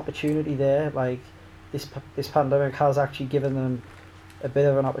still an opportunity there. Like this pandemic has actually given them a bit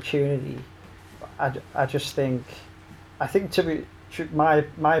of an opportunity. I just think, my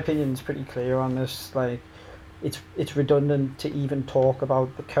opinion's pretty clear on this. Like, it's redundant to even talk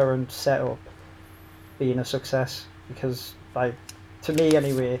about the current setup being a success, because, like, to me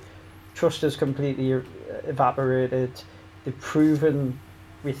anyway, trust has completely evaporated. They've proven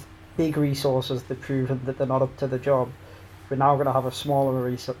with big resources, they've proven that they're not up to the job. We're now going to have a smaller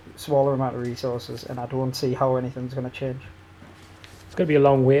amount of resources, and I don't see how anything's going to change. It's going to be a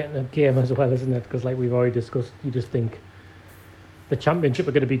long waiting game as well, isn't it? Because like we've already discussed, you just think the Championship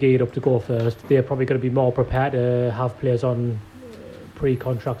are going to be geared up to go first. They're probably going to be more prepared to have players on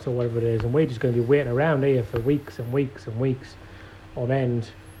pre-contracts or whatever it is, and we're just going to be waiting around here for weeks and weeks and weeks on end,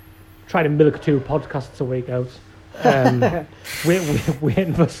 trying to milk 2 podcasts a week out.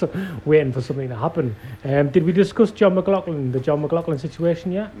 Waiting for something to happen. Did we discuss the John McLaughlin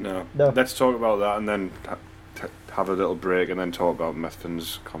situation yet? No. Let's talk about that and then have a little break and then talk about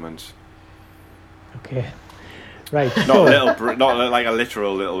Methven's comments. Okay. Right. Not like a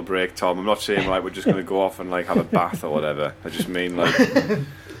literal little break, Tom. I'm not saying like we're just going to go off and like have a bath or whatever. I just mean like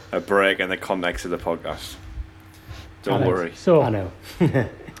a break in the context of the podcast. Don't worry. So I know.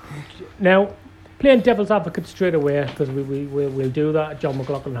 Now, playing devil's advocate straight away, because we'll do that. John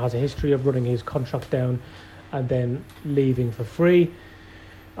McLaughlin has a history of running his contract down and then leaving for free.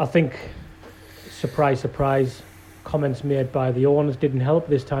 I think, surprise, surprise, comments made by the owners didn't help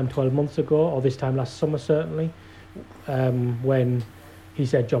this time 12 months ago, or this time last summer certainly, when he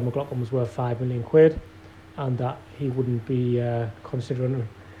said John McLaughlin was worth £5 million and that he wouldn't be considering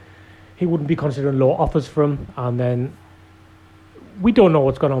low offers for him. And then we don't know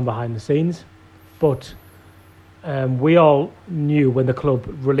what's going on behind the scenes. But we all knew when the club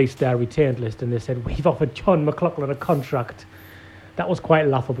released their retained list and they said, we've offered John McLaughlin a contract. That was quite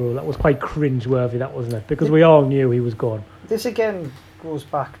laughable. That was quite cringe-worthy, that wasn't it? Because we all knew he was gone. This again goes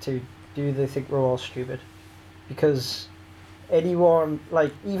back to, do they think we're all stupid? Because anyone,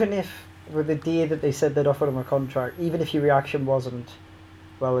 like, even if with the day that they said they'd offered him a contract, even if your reaction wasn't,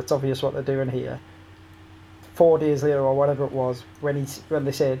 well, it's obvious what they're doing here, 4 days later or whatever it was, when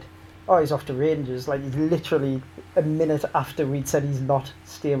they said, oh, he's off to Rangers, like literally a minute after we'd said he's not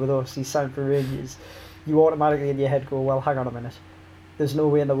staying with us, he's signed for Rangers, you automatically in your head go, well, hang on a minute, there's no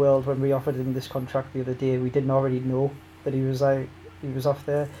way in the world when we offered him this contract the other day we didn't already know that he was off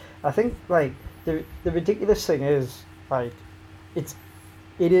there. I think like the ridiculous thing is, like, it's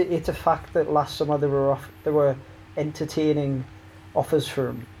a fact that last summer they were entertaining offers for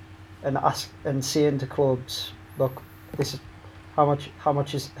him and saying to clubs, look, this is how much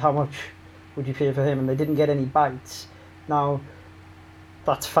would you pay for him, and they didn't get any bites. Now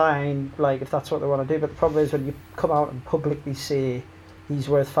that's fine, like if that's what they want to do, but the problem is when you come out and publicly say he's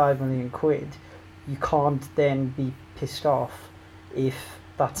worth £5 million, you can't then be pissed off if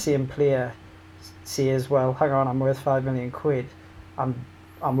that same player says, well, hang on, I'm worth £5 million,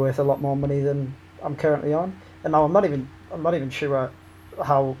 I'm worth a lot more money than I'm currently on. And now I'm not even sure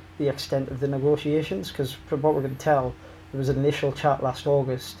how the extent of the negotiations, because from what we can tell, there was an initial chat last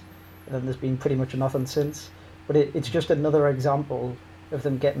August, and then there's been pretty much nothing since. But it's just another example of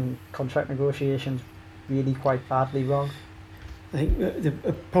them getting contract negotiations really quite badly wrong. I think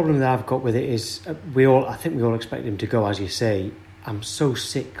the problem that I've got with it is I think we all expect him to go, as you say. I'm so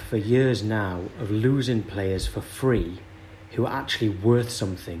sick for years now of losing players for free who are actually worth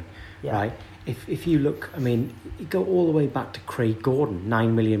something, right? If you look, I mean, you go all the way back to Craig Gordon,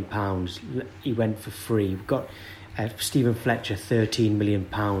 £9 million, he went for free. We've got Stephen Fletcher, £13 million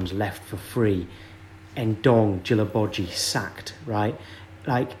left for free. Ndong, Djilobodji sacked, right?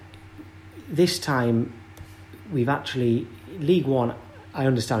 Like, this time, we've actually, League One, I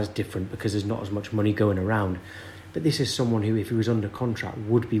understand is different because there's not as much money going around, but this is someone who, if he was under contract,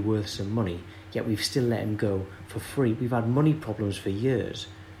 would be worth some money, yet we've still let him go for free. We've had money problems for years,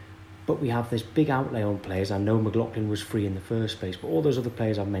 but we have this big outlay on players. I know McLaughlin was free in the first place, but all those other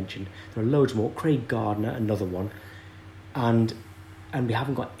players I've mentioned, there are loads more. Craig Gardner, another one, and we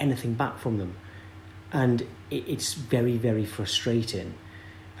haven't got anything back from them, and it's very, very frustrating.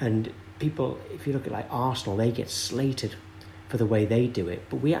 And people, if you look at like Arsenal, they get slated for the way they do it,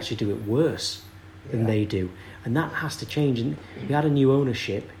 but we actually do it worse than they do, and that has to change. And we had a new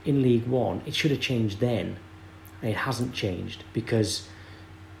ownership in League One. It should have changed then, and it hasn't changed because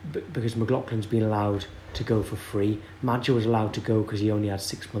McLaughlin's been allowed to go for free. Maggio was allowed to go because he only had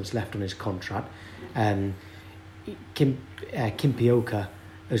 6 months left on his contract. Kimpioka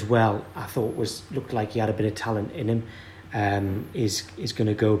as well, I thought looked like he had a bit of talent in him. Is going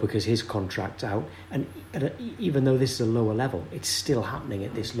to go because his contract's out, and even though this is a lower level, it's still happening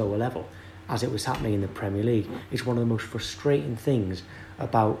at this lower level as it was happening in the Premier League. It's one of the most frustrating things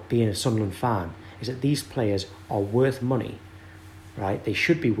about being a Sunderland fan is that these players are worth money, right? They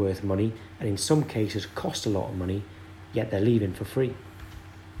should be worth money, and in some cases cost a lot of money, yet they're leaving for free.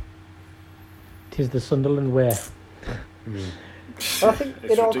 'Tis the Sunderland way. But I think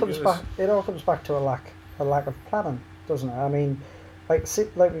it all comes back to a lack of planning, doesn't it? I mean, like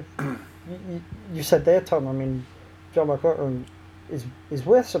you said there, Tom. I mean, John McLaughlin is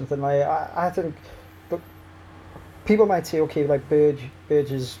worth something. Like I think, but people might say, okay, like Burge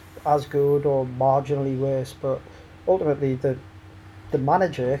is as good or marginally worse, but ultimately the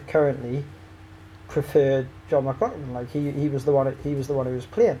manager currently preferred John McLaughlin. Like he was the one who was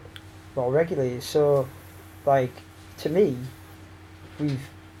playing more regularly. So, like, to me,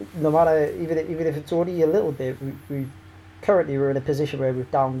 no matter even if it's only a little bit, we currently we're in a position where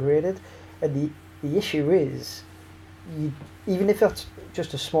we've downgraded, and the issue is, even if that's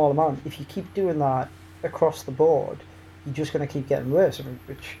just a small amount, if you keep doing that across the board, you're just going to keep getting worse. I mean,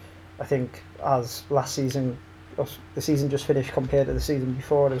 which I think, as last season, the season just finished compared to the season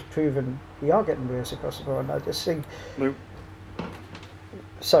before, has proven we are getting worse across the board. And I just think.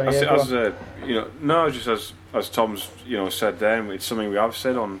 Sorry, as Tom's said then, it's something we have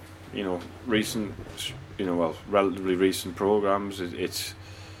said on recent relatively recent programs.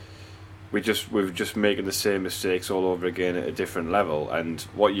 We're just making the same mistakes all over again at a different level. And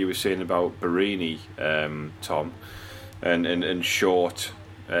what you were saying about Barini, Tom, and Short,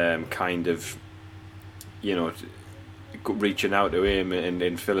 kind of reaching out to him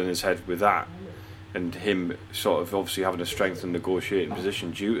and filling his head with that. And him sort of obviously having a strengthened negotiating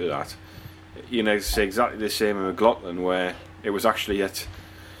position due to that. It's exactly the same with McLaughlin, where it was actually at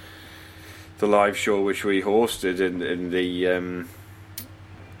the live show which we hosted in the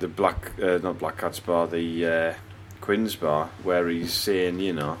not Black Cats bar, the Quinn's bar, where he's saying,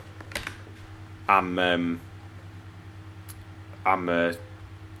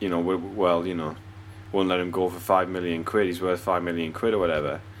 won't let him go for £5 million. He's worth £5 million or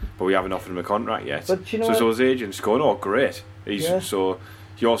whatever. But we haven't offered him a contract yet. But so his agent's going, oh great. So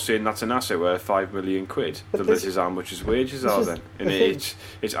you're saying that's an asset worth £5 million. But this is how much his wages are then. And it's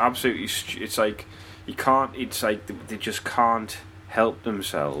absolutely, it's like you can't. It's like they just can't help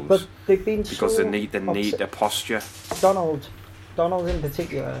themselves. But they've been because they need the posture. Donald in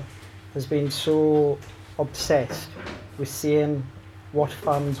particular has been so obsessed with saying what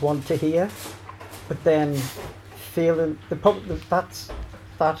fans want to hear, but then feeling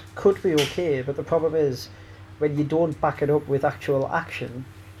that could be okay, but the problem is when you don't back it up with actual action,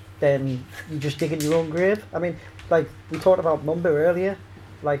 then you just dig in your own grave. I mean, like we talked about Mumba earlier,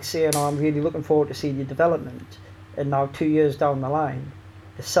 like saying, I'm really looking forward to seeing your development, and now 2 years down the line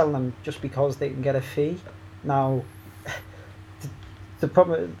they're selling them just because they can get a fee. Now the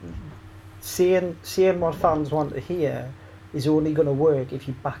problem, saying what fans want to hear is only going to work if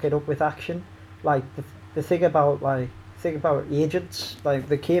you back it up with action. Like the thing about agents, like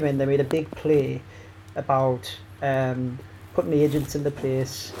they came in, they made a big play about putting the agents into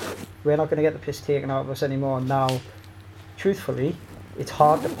place. We're not going to get the piss taken out of us anymore. Now, truthfully, it's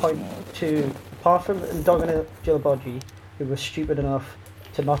hard to point to, apart from Dominic Gilabodji, who was stupid enough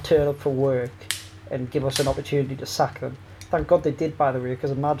to not turn up for work and give us an opportunity to sack them. Thank God they did, by the way,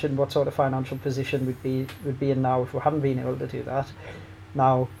 because imagine what sort of financial position we'd be in now if we hadn't been able to do that.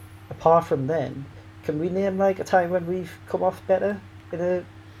 Now, apart from then, can we name like a time when we've come off better in a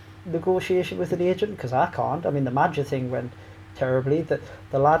negotiation with an agent? Because I can't. I mean, the Maggio thing went terribly. The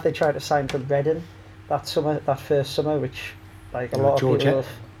lad they tried to sign from Reading that first summer, which like a lot of people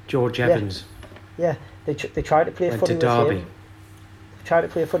George Evans. Yeah, they tried to play footy with him. They tried to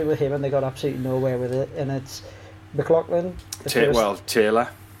play footy with him, and they got absolutely nowhere with it. And it's McLaughlin. Taylor.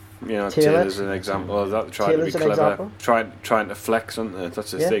 Taylor's an example of that. They're trying to be clever, trying to flex, aren't they?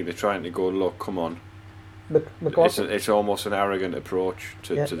 That's the thing. They're trying to go, look, come on. It's almost an arrogant approach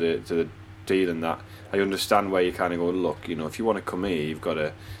to the deal, and that I understand where you kind of go, look, if you want to come here, you've got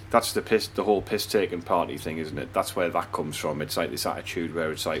to. That's the whole piss taking party thing, isn't it? That's where that comes from. It's like this attitude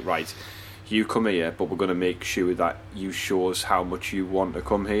where it's like, right, you come here, but we're going to make sure that you show us how much you want to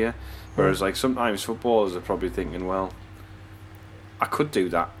come here. Whereas, like, sometimes footballers are probably thinking, well, I could do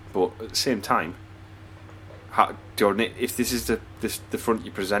that, but at the same time, Jordan, if this is the front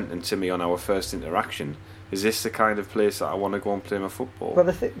you're presenting to me on our first interaction, is this the kind of place that I want to go and play my football? Well,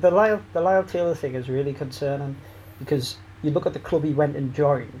 the Lyle Taylor thing is really concerning, because you look at the club he went and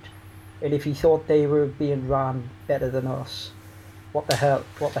joined, and if he thought they were being run better than us, what the hell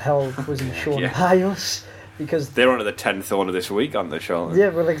was he showing by us? Because they're on to the 10th owner this week, aren't they, Charlotte? Yeah,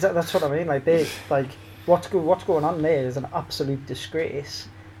 well, exactly. That's what I mean. Like what's going on there is an absolute disgrace.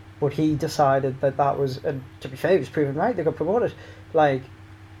 But he decided that was, and to be fair, he was proven right. They got promoted. Like,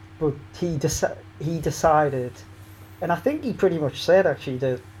 but he decided, and I think he pretty much said actually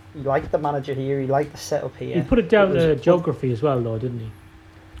that he liked the manager here. He liked the setup here. He put it down to geography as well, though, didn't he?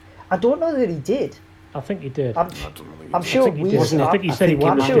 I don't know that he did. I think he did. I'm sure we. I think he said he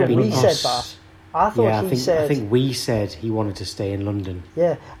wanted. I'm sure we said that. I thought he said. I think we said he wanted to stay in London.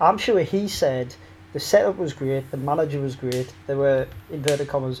 Yeah, I'm sure he said the setup was great, the manager was great. There were, inverted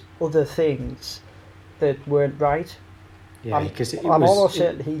commas, other things that weren't right. Yeah, because I'm almost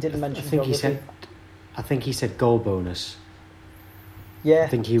certain he didn't mention. I think he said goal bonus. Yeah, I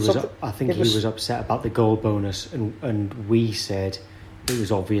think he was upset about the goal bonus, and we said it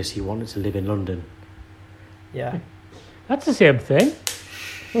was obvious he wanted to live in London. Yeah, that's the same thing.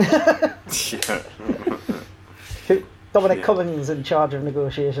 Dominic Cummings in charge of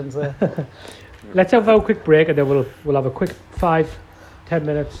negotiations there. Let's have a quick break, and then we'll have a quick 5-10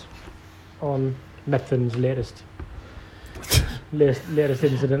 minutes on Methven's latest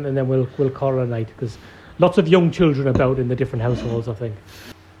incident, and then we'll call it a night, because lots of young children about in the different households, I think.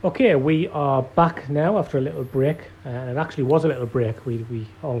 Okay, we are back now after a little break, and it actually was a little break. We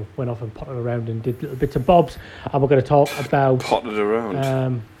all went off and potted around and did little bits and bobs, and we're going to talk about potted around. I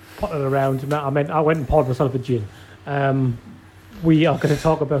went and poured myself a gin. We are going to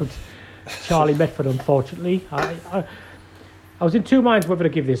talk about Charlie Methven. Unfortunately, I was in two minds whether to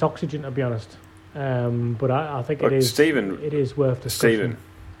give this oxygen, to be honest. But I think it is. Stephen, it is worth discussion. Stephen,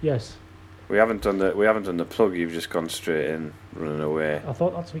 yes. We haven't done the plug. You've just gone straight in, running away. I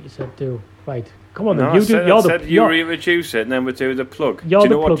thought that's what you said. Do right. Come on, no, then. You reintroduce it, and then we do the plug. Do you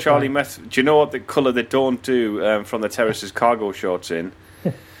know what Charlie Methven? Do you know what the colour they don't do from the Terraces cargo shorts in?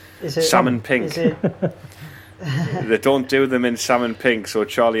 Is it salmon pink? They don't do them in salmon pink, so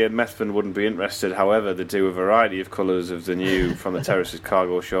Charlie and Methven wouldn't be interested. However, they do a variety of colours of the new From the Terraces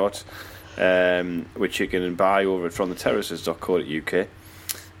cargo shorts, which you can buy over at fromtheterraces.co.uk.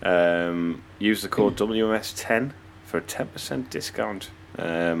 Use the code WMS10 for a 10% discount.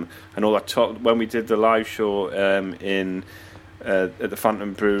 I know that when we did the live show at the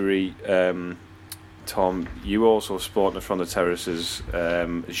Phantom Brewery, Tom, you also sported a From the Terraces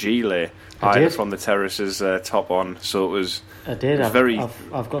gilet. I had From the Terraces top on, so it was. I did.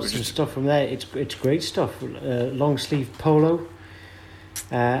 I've got some stuff from there. It's great stuff. Long sleeve polo,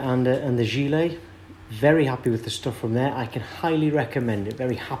 and the gilet. Very happy with the stuff from there. I can highly recommend it.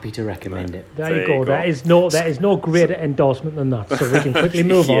 Very happy to recommend it. There you go. There is no greater endorsement than that. So we can quickly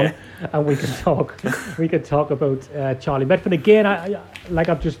move on, and we can talk. We can talk about Charlie Methven again. I like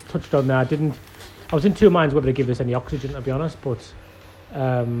I've just touched on there. I was in two minds whether to give this any oxygen, to be honest. But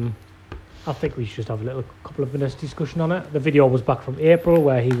I think we should just have a couple of minutes discussion on it. The video was back from April,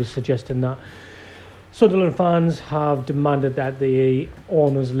 where he was suggesting that Sunderland fans have demanded that the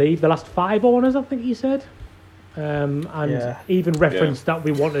owners leave. The last 5 owners, I think he said. Even referenced that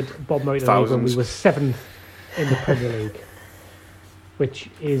we wanted Bob Murray to leave when we were 7th in the Premier League, which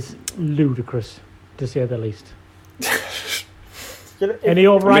is ludicrous, to say the least. Any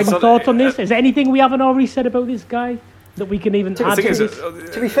overriding thoughts on this? Is there anything we haven't already said about this guy that we can even add to this?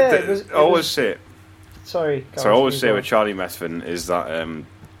 To be fair, I always say with Charlie Methven is that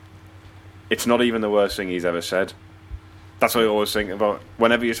it's not even the worst thing he's ever said. That's what I always think about.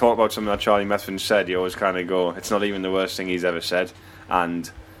 Whenever you talk about something that Charlie Methven said, you always kind of go, it's not even the worst thing he's ever said.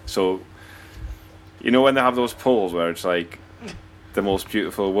 And so, you know when they have those polls where it's like the most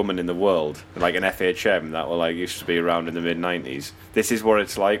beautiful woman in the world, like an FHM that were like used to be around in the mid-90s. This is what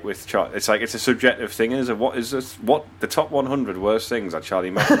it's like with Charlie. It's like it's a subjective thing. What the top 100 worst things that Charlie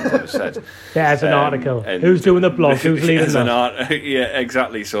Methven's ever said? There's an article. Who's doing the blog? Who's leaving that? Yeah,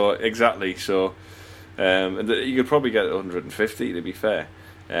 exactly. So, you could probably get 150 to be fair.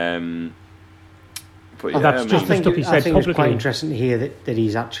 But that's just the stuff he said publicly. It's quite interesting to hear that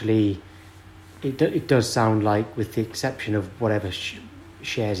he's actually. It does sound like, with the exception of whatever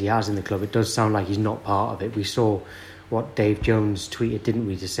shares he has in the club, it does sound like he's not part of it. We saw what Dave Jones tweeted, didn't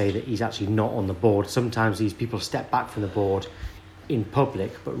we, to say that he's actually not on the board. Sometimes these people step back from the board in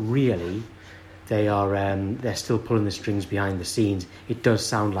public, but really they're still pulling the strings behind the scenes. It does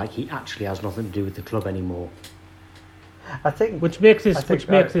sound like he actually has nothing to do with the club anymore. I think, which makes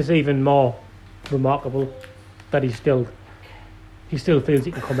this even more remarkable that he still feels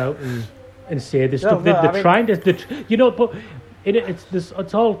he can come out and say this stuff. They're trying to, you know, but there's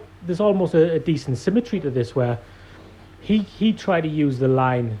almost a decent symmetry to this where he tried to use the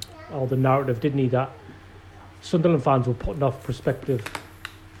line or the narrative, didn't he, that Sunderland fans were putting off prospective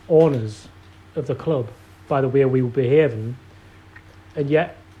owners of the club by the way we were behaving, and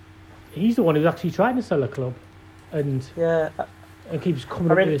yet he's the one who's actually trying to sell the club and keeps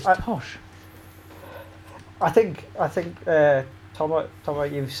coming up with this tosh. I think Tom,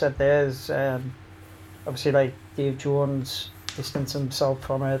 what you've said there is obviously like Dave Jones distanced himself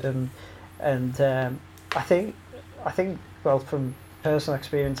from it, and I think well, from personal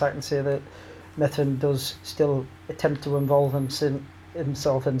experience, I can say that Methven does still attempt to involve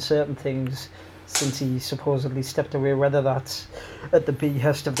himself in certain things since he supposedly stepped away. Whether that's at the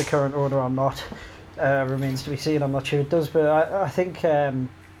behest of the current owner or not remains to be seen. I'm not sure it does, but I think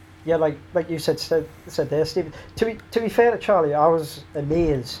like you said there, Steve. To be fair to Charlie, I was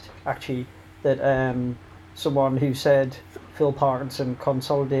amazed actually that someone who said Phil Parkinson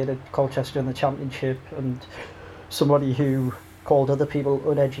consolidated Colchester in the Championship, and somebody who called other people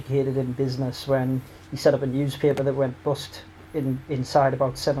uneducated in business when he set up a newspaper that went bust inside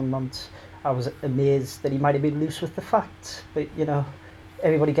about 7 months. I was amazed that he might have been loose with the facts, but you know,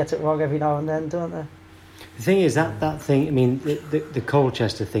 everybody gets it wrong every now and then, don't they? The thing is that thing, I mean, the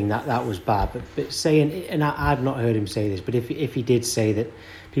Colchester thing, that was bad, but saying, and I've not heard him say this, but if he did say that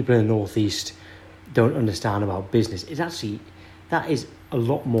people in the North East don't understand about business, it's actually, that is a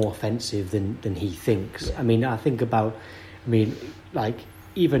lot more offensive than he thinks. Yeah. I mean, like,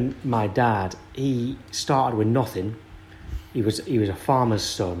 even my dad, he started with nothing. He was a farmer's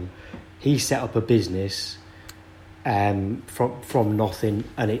son. He set up a business from nothing,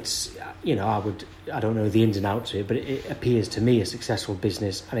 and it's, you know, I don't know the ins and outs of it, but it appears to me a successful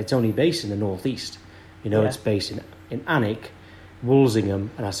business, and it's only based in the North East. You know, It's based in Alnwick, Walsingham,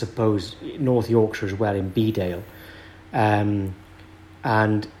 and I suppose North Yorkshire as well, in Bedale, and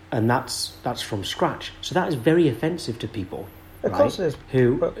that's from scratch. So that is very offensive to people. Of course it is.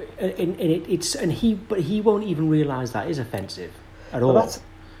 But he won't even realise that is offensive at all.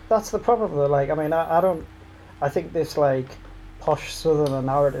 That's the problem though. Like, I mean, I think this like posh Southerner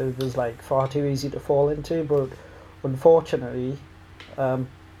narrative is like far too easy to fall into, but unfortunately,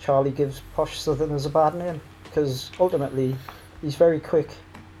 Charlie gives posh Southerners a bad name because ultimately he's very quick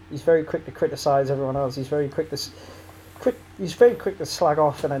to criticise everyone else. He's very quick to slag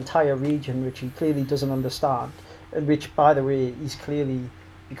off an entire region which he clearly doesn't understand, and which, by the way, he's clearly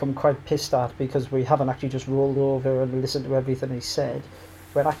become quite pissed at because we haven't actually just rolled over and listened to everything he said.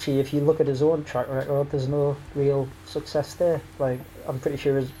 But actually, if you look at his own track record, there's no real success there. Like, I'm pretty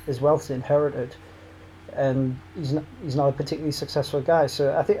sure his wealth's inherited, and he's not a particularly successful guy.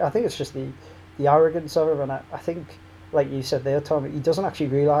 So I think it's just the arrogance of him, and I think, like you said there, Tom, he doesn't actually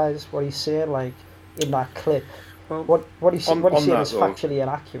realise what he's saying. Like in that clip, what he's saying is factually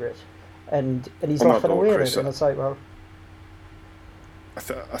inaccurate, and he's laughing away at it, and it's like, well,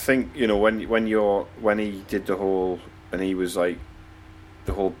 I think, you know, when he did the whole, and he was like,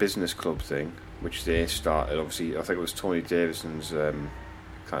 the whole business club thing, which they started, obviously, I think it was Tony Davison's kind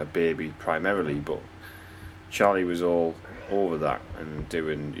of baby primarily, but Charlie was all over that and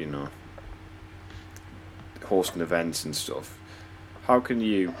doing, you know, hosting events and stuff. How can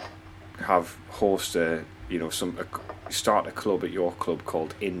you start a club at your club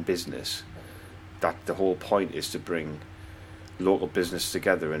called In Business, that the whole point is to bring local business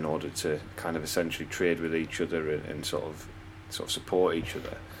together in order to kind of essentially trade with each other and sort of support each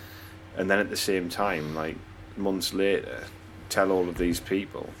other, and then at the same time, like months later, tell all of these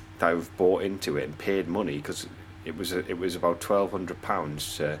people that have bought into it and paid money, because it was about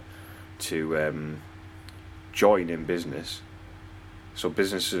 £1,200 to join In Business. So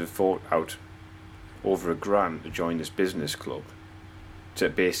businesses have fought out over £1,000 to join this business club, to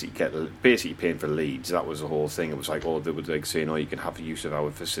basically paying for leads. That was the whole thing. It was like, they would like saying, you can have use of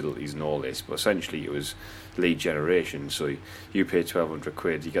our facilities and all this, but essentially it was lead generation. So you pay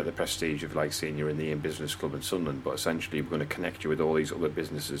 £1,200, you get the prestige of like saying you're in the In Business Club in Sunderland, but essentially we're going to connect you with all these other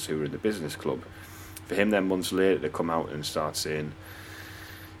businesses who are in the business club. For him then months later to come out and start saying,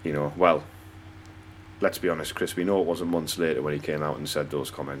 you know, well, let's be honest, Chris, we know it wasn't months later when he came out and said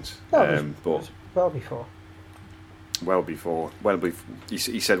those comments. It was well before. He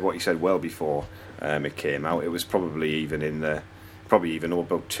said what he said well before it came out. It was probably even in the probably even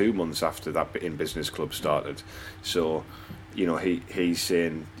about 2 months after that In Business Club started. So, you know, he's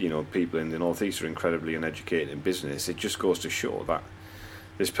saying, you know, people in the North East are incredibly uneducated in business. It just goes to show that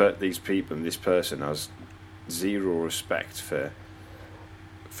these people and this person has zero respect for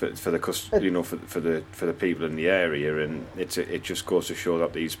the you know, for the people in the area, and it just goes to show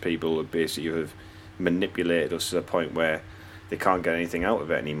that these people basically have manipulated us to the point where they can't get anything out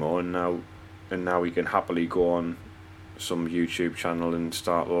of it anymore, and now we can happily go on some YouTube channel and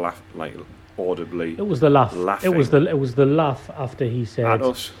start audibly. It was the laugh. Laughing. It was the laugh after he said At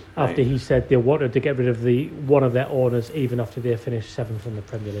us, after he said they wanted to get rid of one of their owners even after they finished 7th in the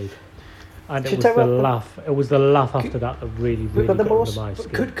Premier League. And it was the laugh. It was the laugh after that really got under my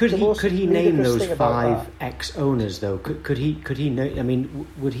skin. Could he name those 5 ex-owners though? Could he know? I mean,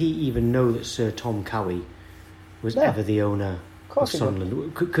 would he even know that Sir Tom Cowie was ever the owner of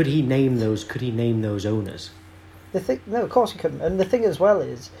Sunderland? Could he name those? Could he name those owners? No, of course he couldn't. And the thing as well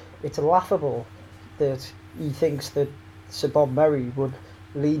is, it's laughable that he thinks that Sir Bob Murray would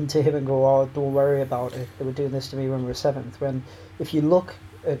lean to him and go, "Oh, don't worry about it. They were doing this to me when we were 7th." When if you look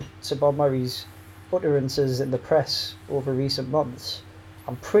at Sir Bob Murray's utterances in the press over recent months,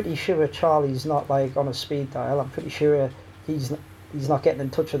 I'm pretty sure Charlie's not like on a speed dial. I'm pretty sure he's not getting in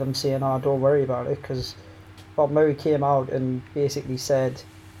touch with them saying, "Oh, don't worry about it," because Bob Murray came out and basically said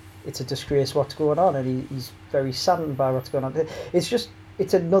it's a disgrace what's going on, and he's very saddened by what's going on.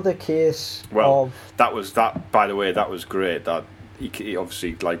 It's another case of... By the way, that was great. That he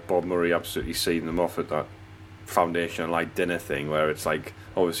obviously, like Bob Murray, absolutely seen them off at that foundation like dinner thing, where it's like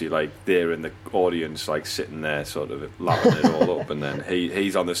obviously like they're in the audience like sitting there sort of laughing it all up, and then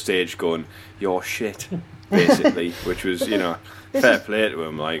he's on the stage going, "You're shit," basically, which was, you know, fair play to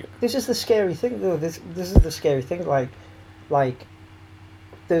him. Like, this is the scary thing though. This is the scary thing.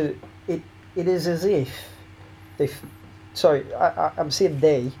 It is as if I'm saying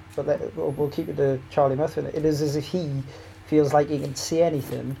they, but we'll keep it to Charlie Murphy. It is as if he feels like he can say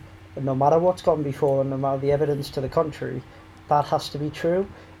anything, and no matter what's gone before, and no matter the evidence to the contrary, that has to be true.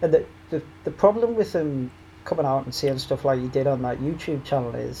 And the problem with him coming out and saying stuff like he did on that YouTube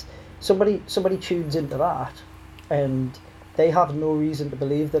channel is somebody tunes into that, and they have no reason to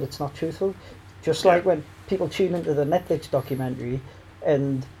believe that it's not truthful. Just like when people tune into the Netflix documentary,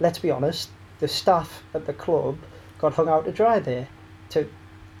 and let's be honest, the staff at the club got hung out to dry there to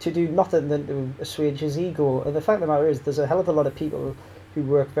do nothing than to assuage his ego. And the fact of the matter is, there's a hell of a lot of people who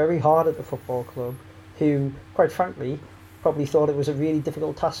work very hard at the football club who, quite frankly, probably thought it was a really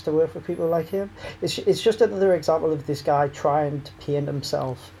difficult task to work for people like him. It's just another example of this guy trying to paint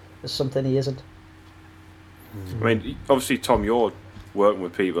himself as something he isn't. I mean, obviously, Tom, you're working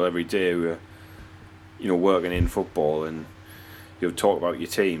with people every day who are, you know, working in football, and you'll talk about your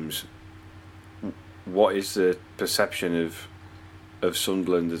teams. What is the perception of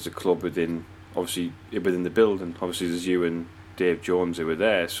Sunderland as a club within the building? Obviously, there's you and Dave Jones who were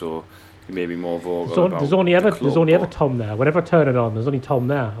there, so you may be more vocal about there's only ever Tom there. Whenever I turn it on, there's only Tom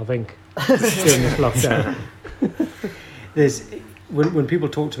there, I think, during this lockdown. When people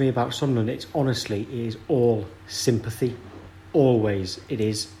talk to me about Sunderland, it is all sympathy. Always. It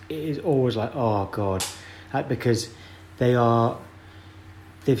is always like, oh God, because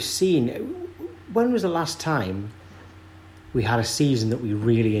they've seen. When was the last time we had a season that we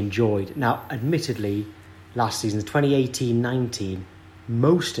really enjoyed? Now, admittedly, last season, the 2018-19,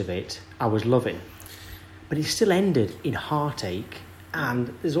 most of it I was loving, but it still ended in heartache.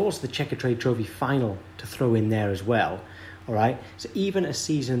 And there's also the Checkatrade Trophy final to throw in there as well. All right, so even a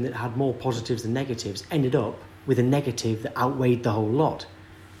season that had more positives than negatives ended up with a negative that outweighed the whole lot.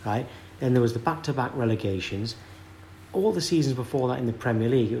 Right? Then there was the back-to-back relegations. All the seasons before that in the Premier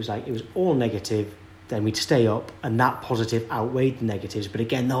League, it was all negative. Then we'd stay up, and that positive outweighed the negatives. But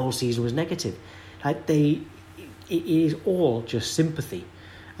again, the whole season was negative. It is all just sympathy,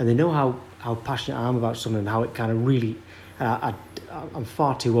 and they know how passionate I am about something, and how it kind of really. I'm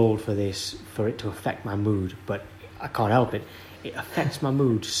far too old for this for it to affect my mood, but I can't help it. It affects my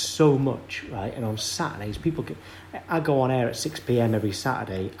mood so much, right? And on Saturdays, I go on air at 6 p.m. every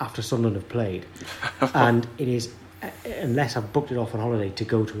Saturday after Sunderland have played, and it is, unless I've booked it off on holiday, to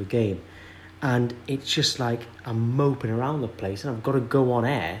go to a game, and it's just like I'm moping around the place, and I've got to go on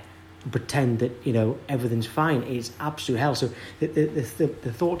air and pretend that, you know, everything's fine. It's absolute hell. So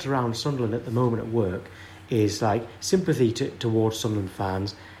the thoughts around Sunderland at the moment at work is like sympathy towards Sunderland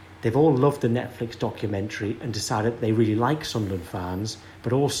fans. They've all loved the Netflix documentary and decided they really like Sunderland fans,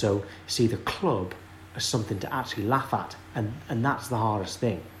 but also see the club as something to actually laugh at, and that's the hardest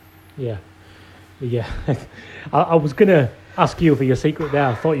thing. Yeah. I was going to ask you for your secret there.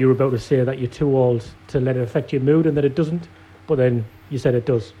 I thought you were about to say that you're too old to let it affect your mood and that it doesn't. but then you said it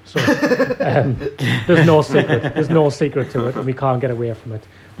does. So there's no secret. There's no secret to it, and we can't get away from it.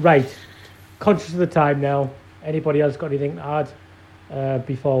 Right. Conscious of the time now. Anybody else got anything to add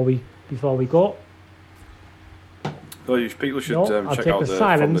before we go? Well, people should I'll check take out the the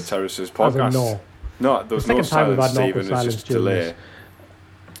From the silence Terraces as a podcast. no. No, there was The no second time we've silence, had an awkward Stephen. It's silence just during delay. this.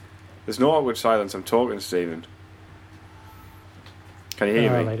 There's no awkward silence. I'm talking, Stephen. Can you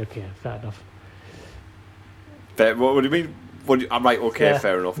hear me? Right, okay, fair enough. What do you mean? I'm right. Okay, Yeah.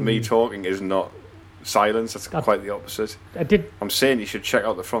 fair enough. Me talking is not silence. That's quite the opposite. I'm saying you should check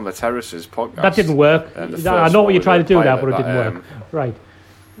out the From the Terraces podcast. That didn't work. And the I first know one what you're was trying a to do there, pilot, but it didn't but, work. Right.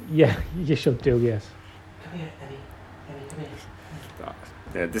 Yeah, you should do, yes. Come here, Eddie. Come here.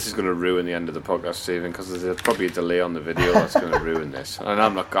 Yeah, this is going to ruin the end of the podcast, Stephen, because there's probably a delay on the video that's going to ruin this, and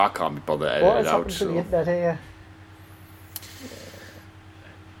I can't be bothered to What edit has it out. happened to the internet here?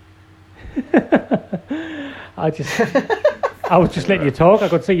 I was just letting you talk. I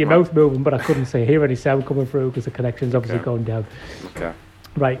could see your mouth moving, but I couldn't hear any sound coming through because the connection's obviously going down. Okay.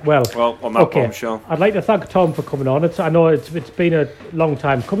 Right, well, on that bombshell. I'd like to thank Tom for coming on. I know it's been a long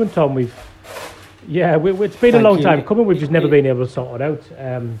time coming, Tom. It's been a long time coming. We've just never been able to sort it out.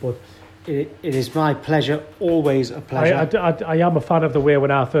 But it is my pleasure, always a pleasure. I am a fan of the way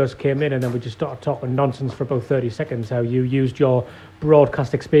when I first came in and then we just started talking nonsense for about 30 seconds, how you used your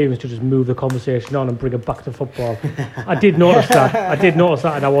broadcast experience to just move the conversation on and bring it back to football. I did notice that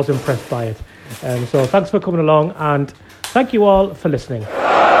and I was impressed by it. So thanks for coming along and thank you all for listening.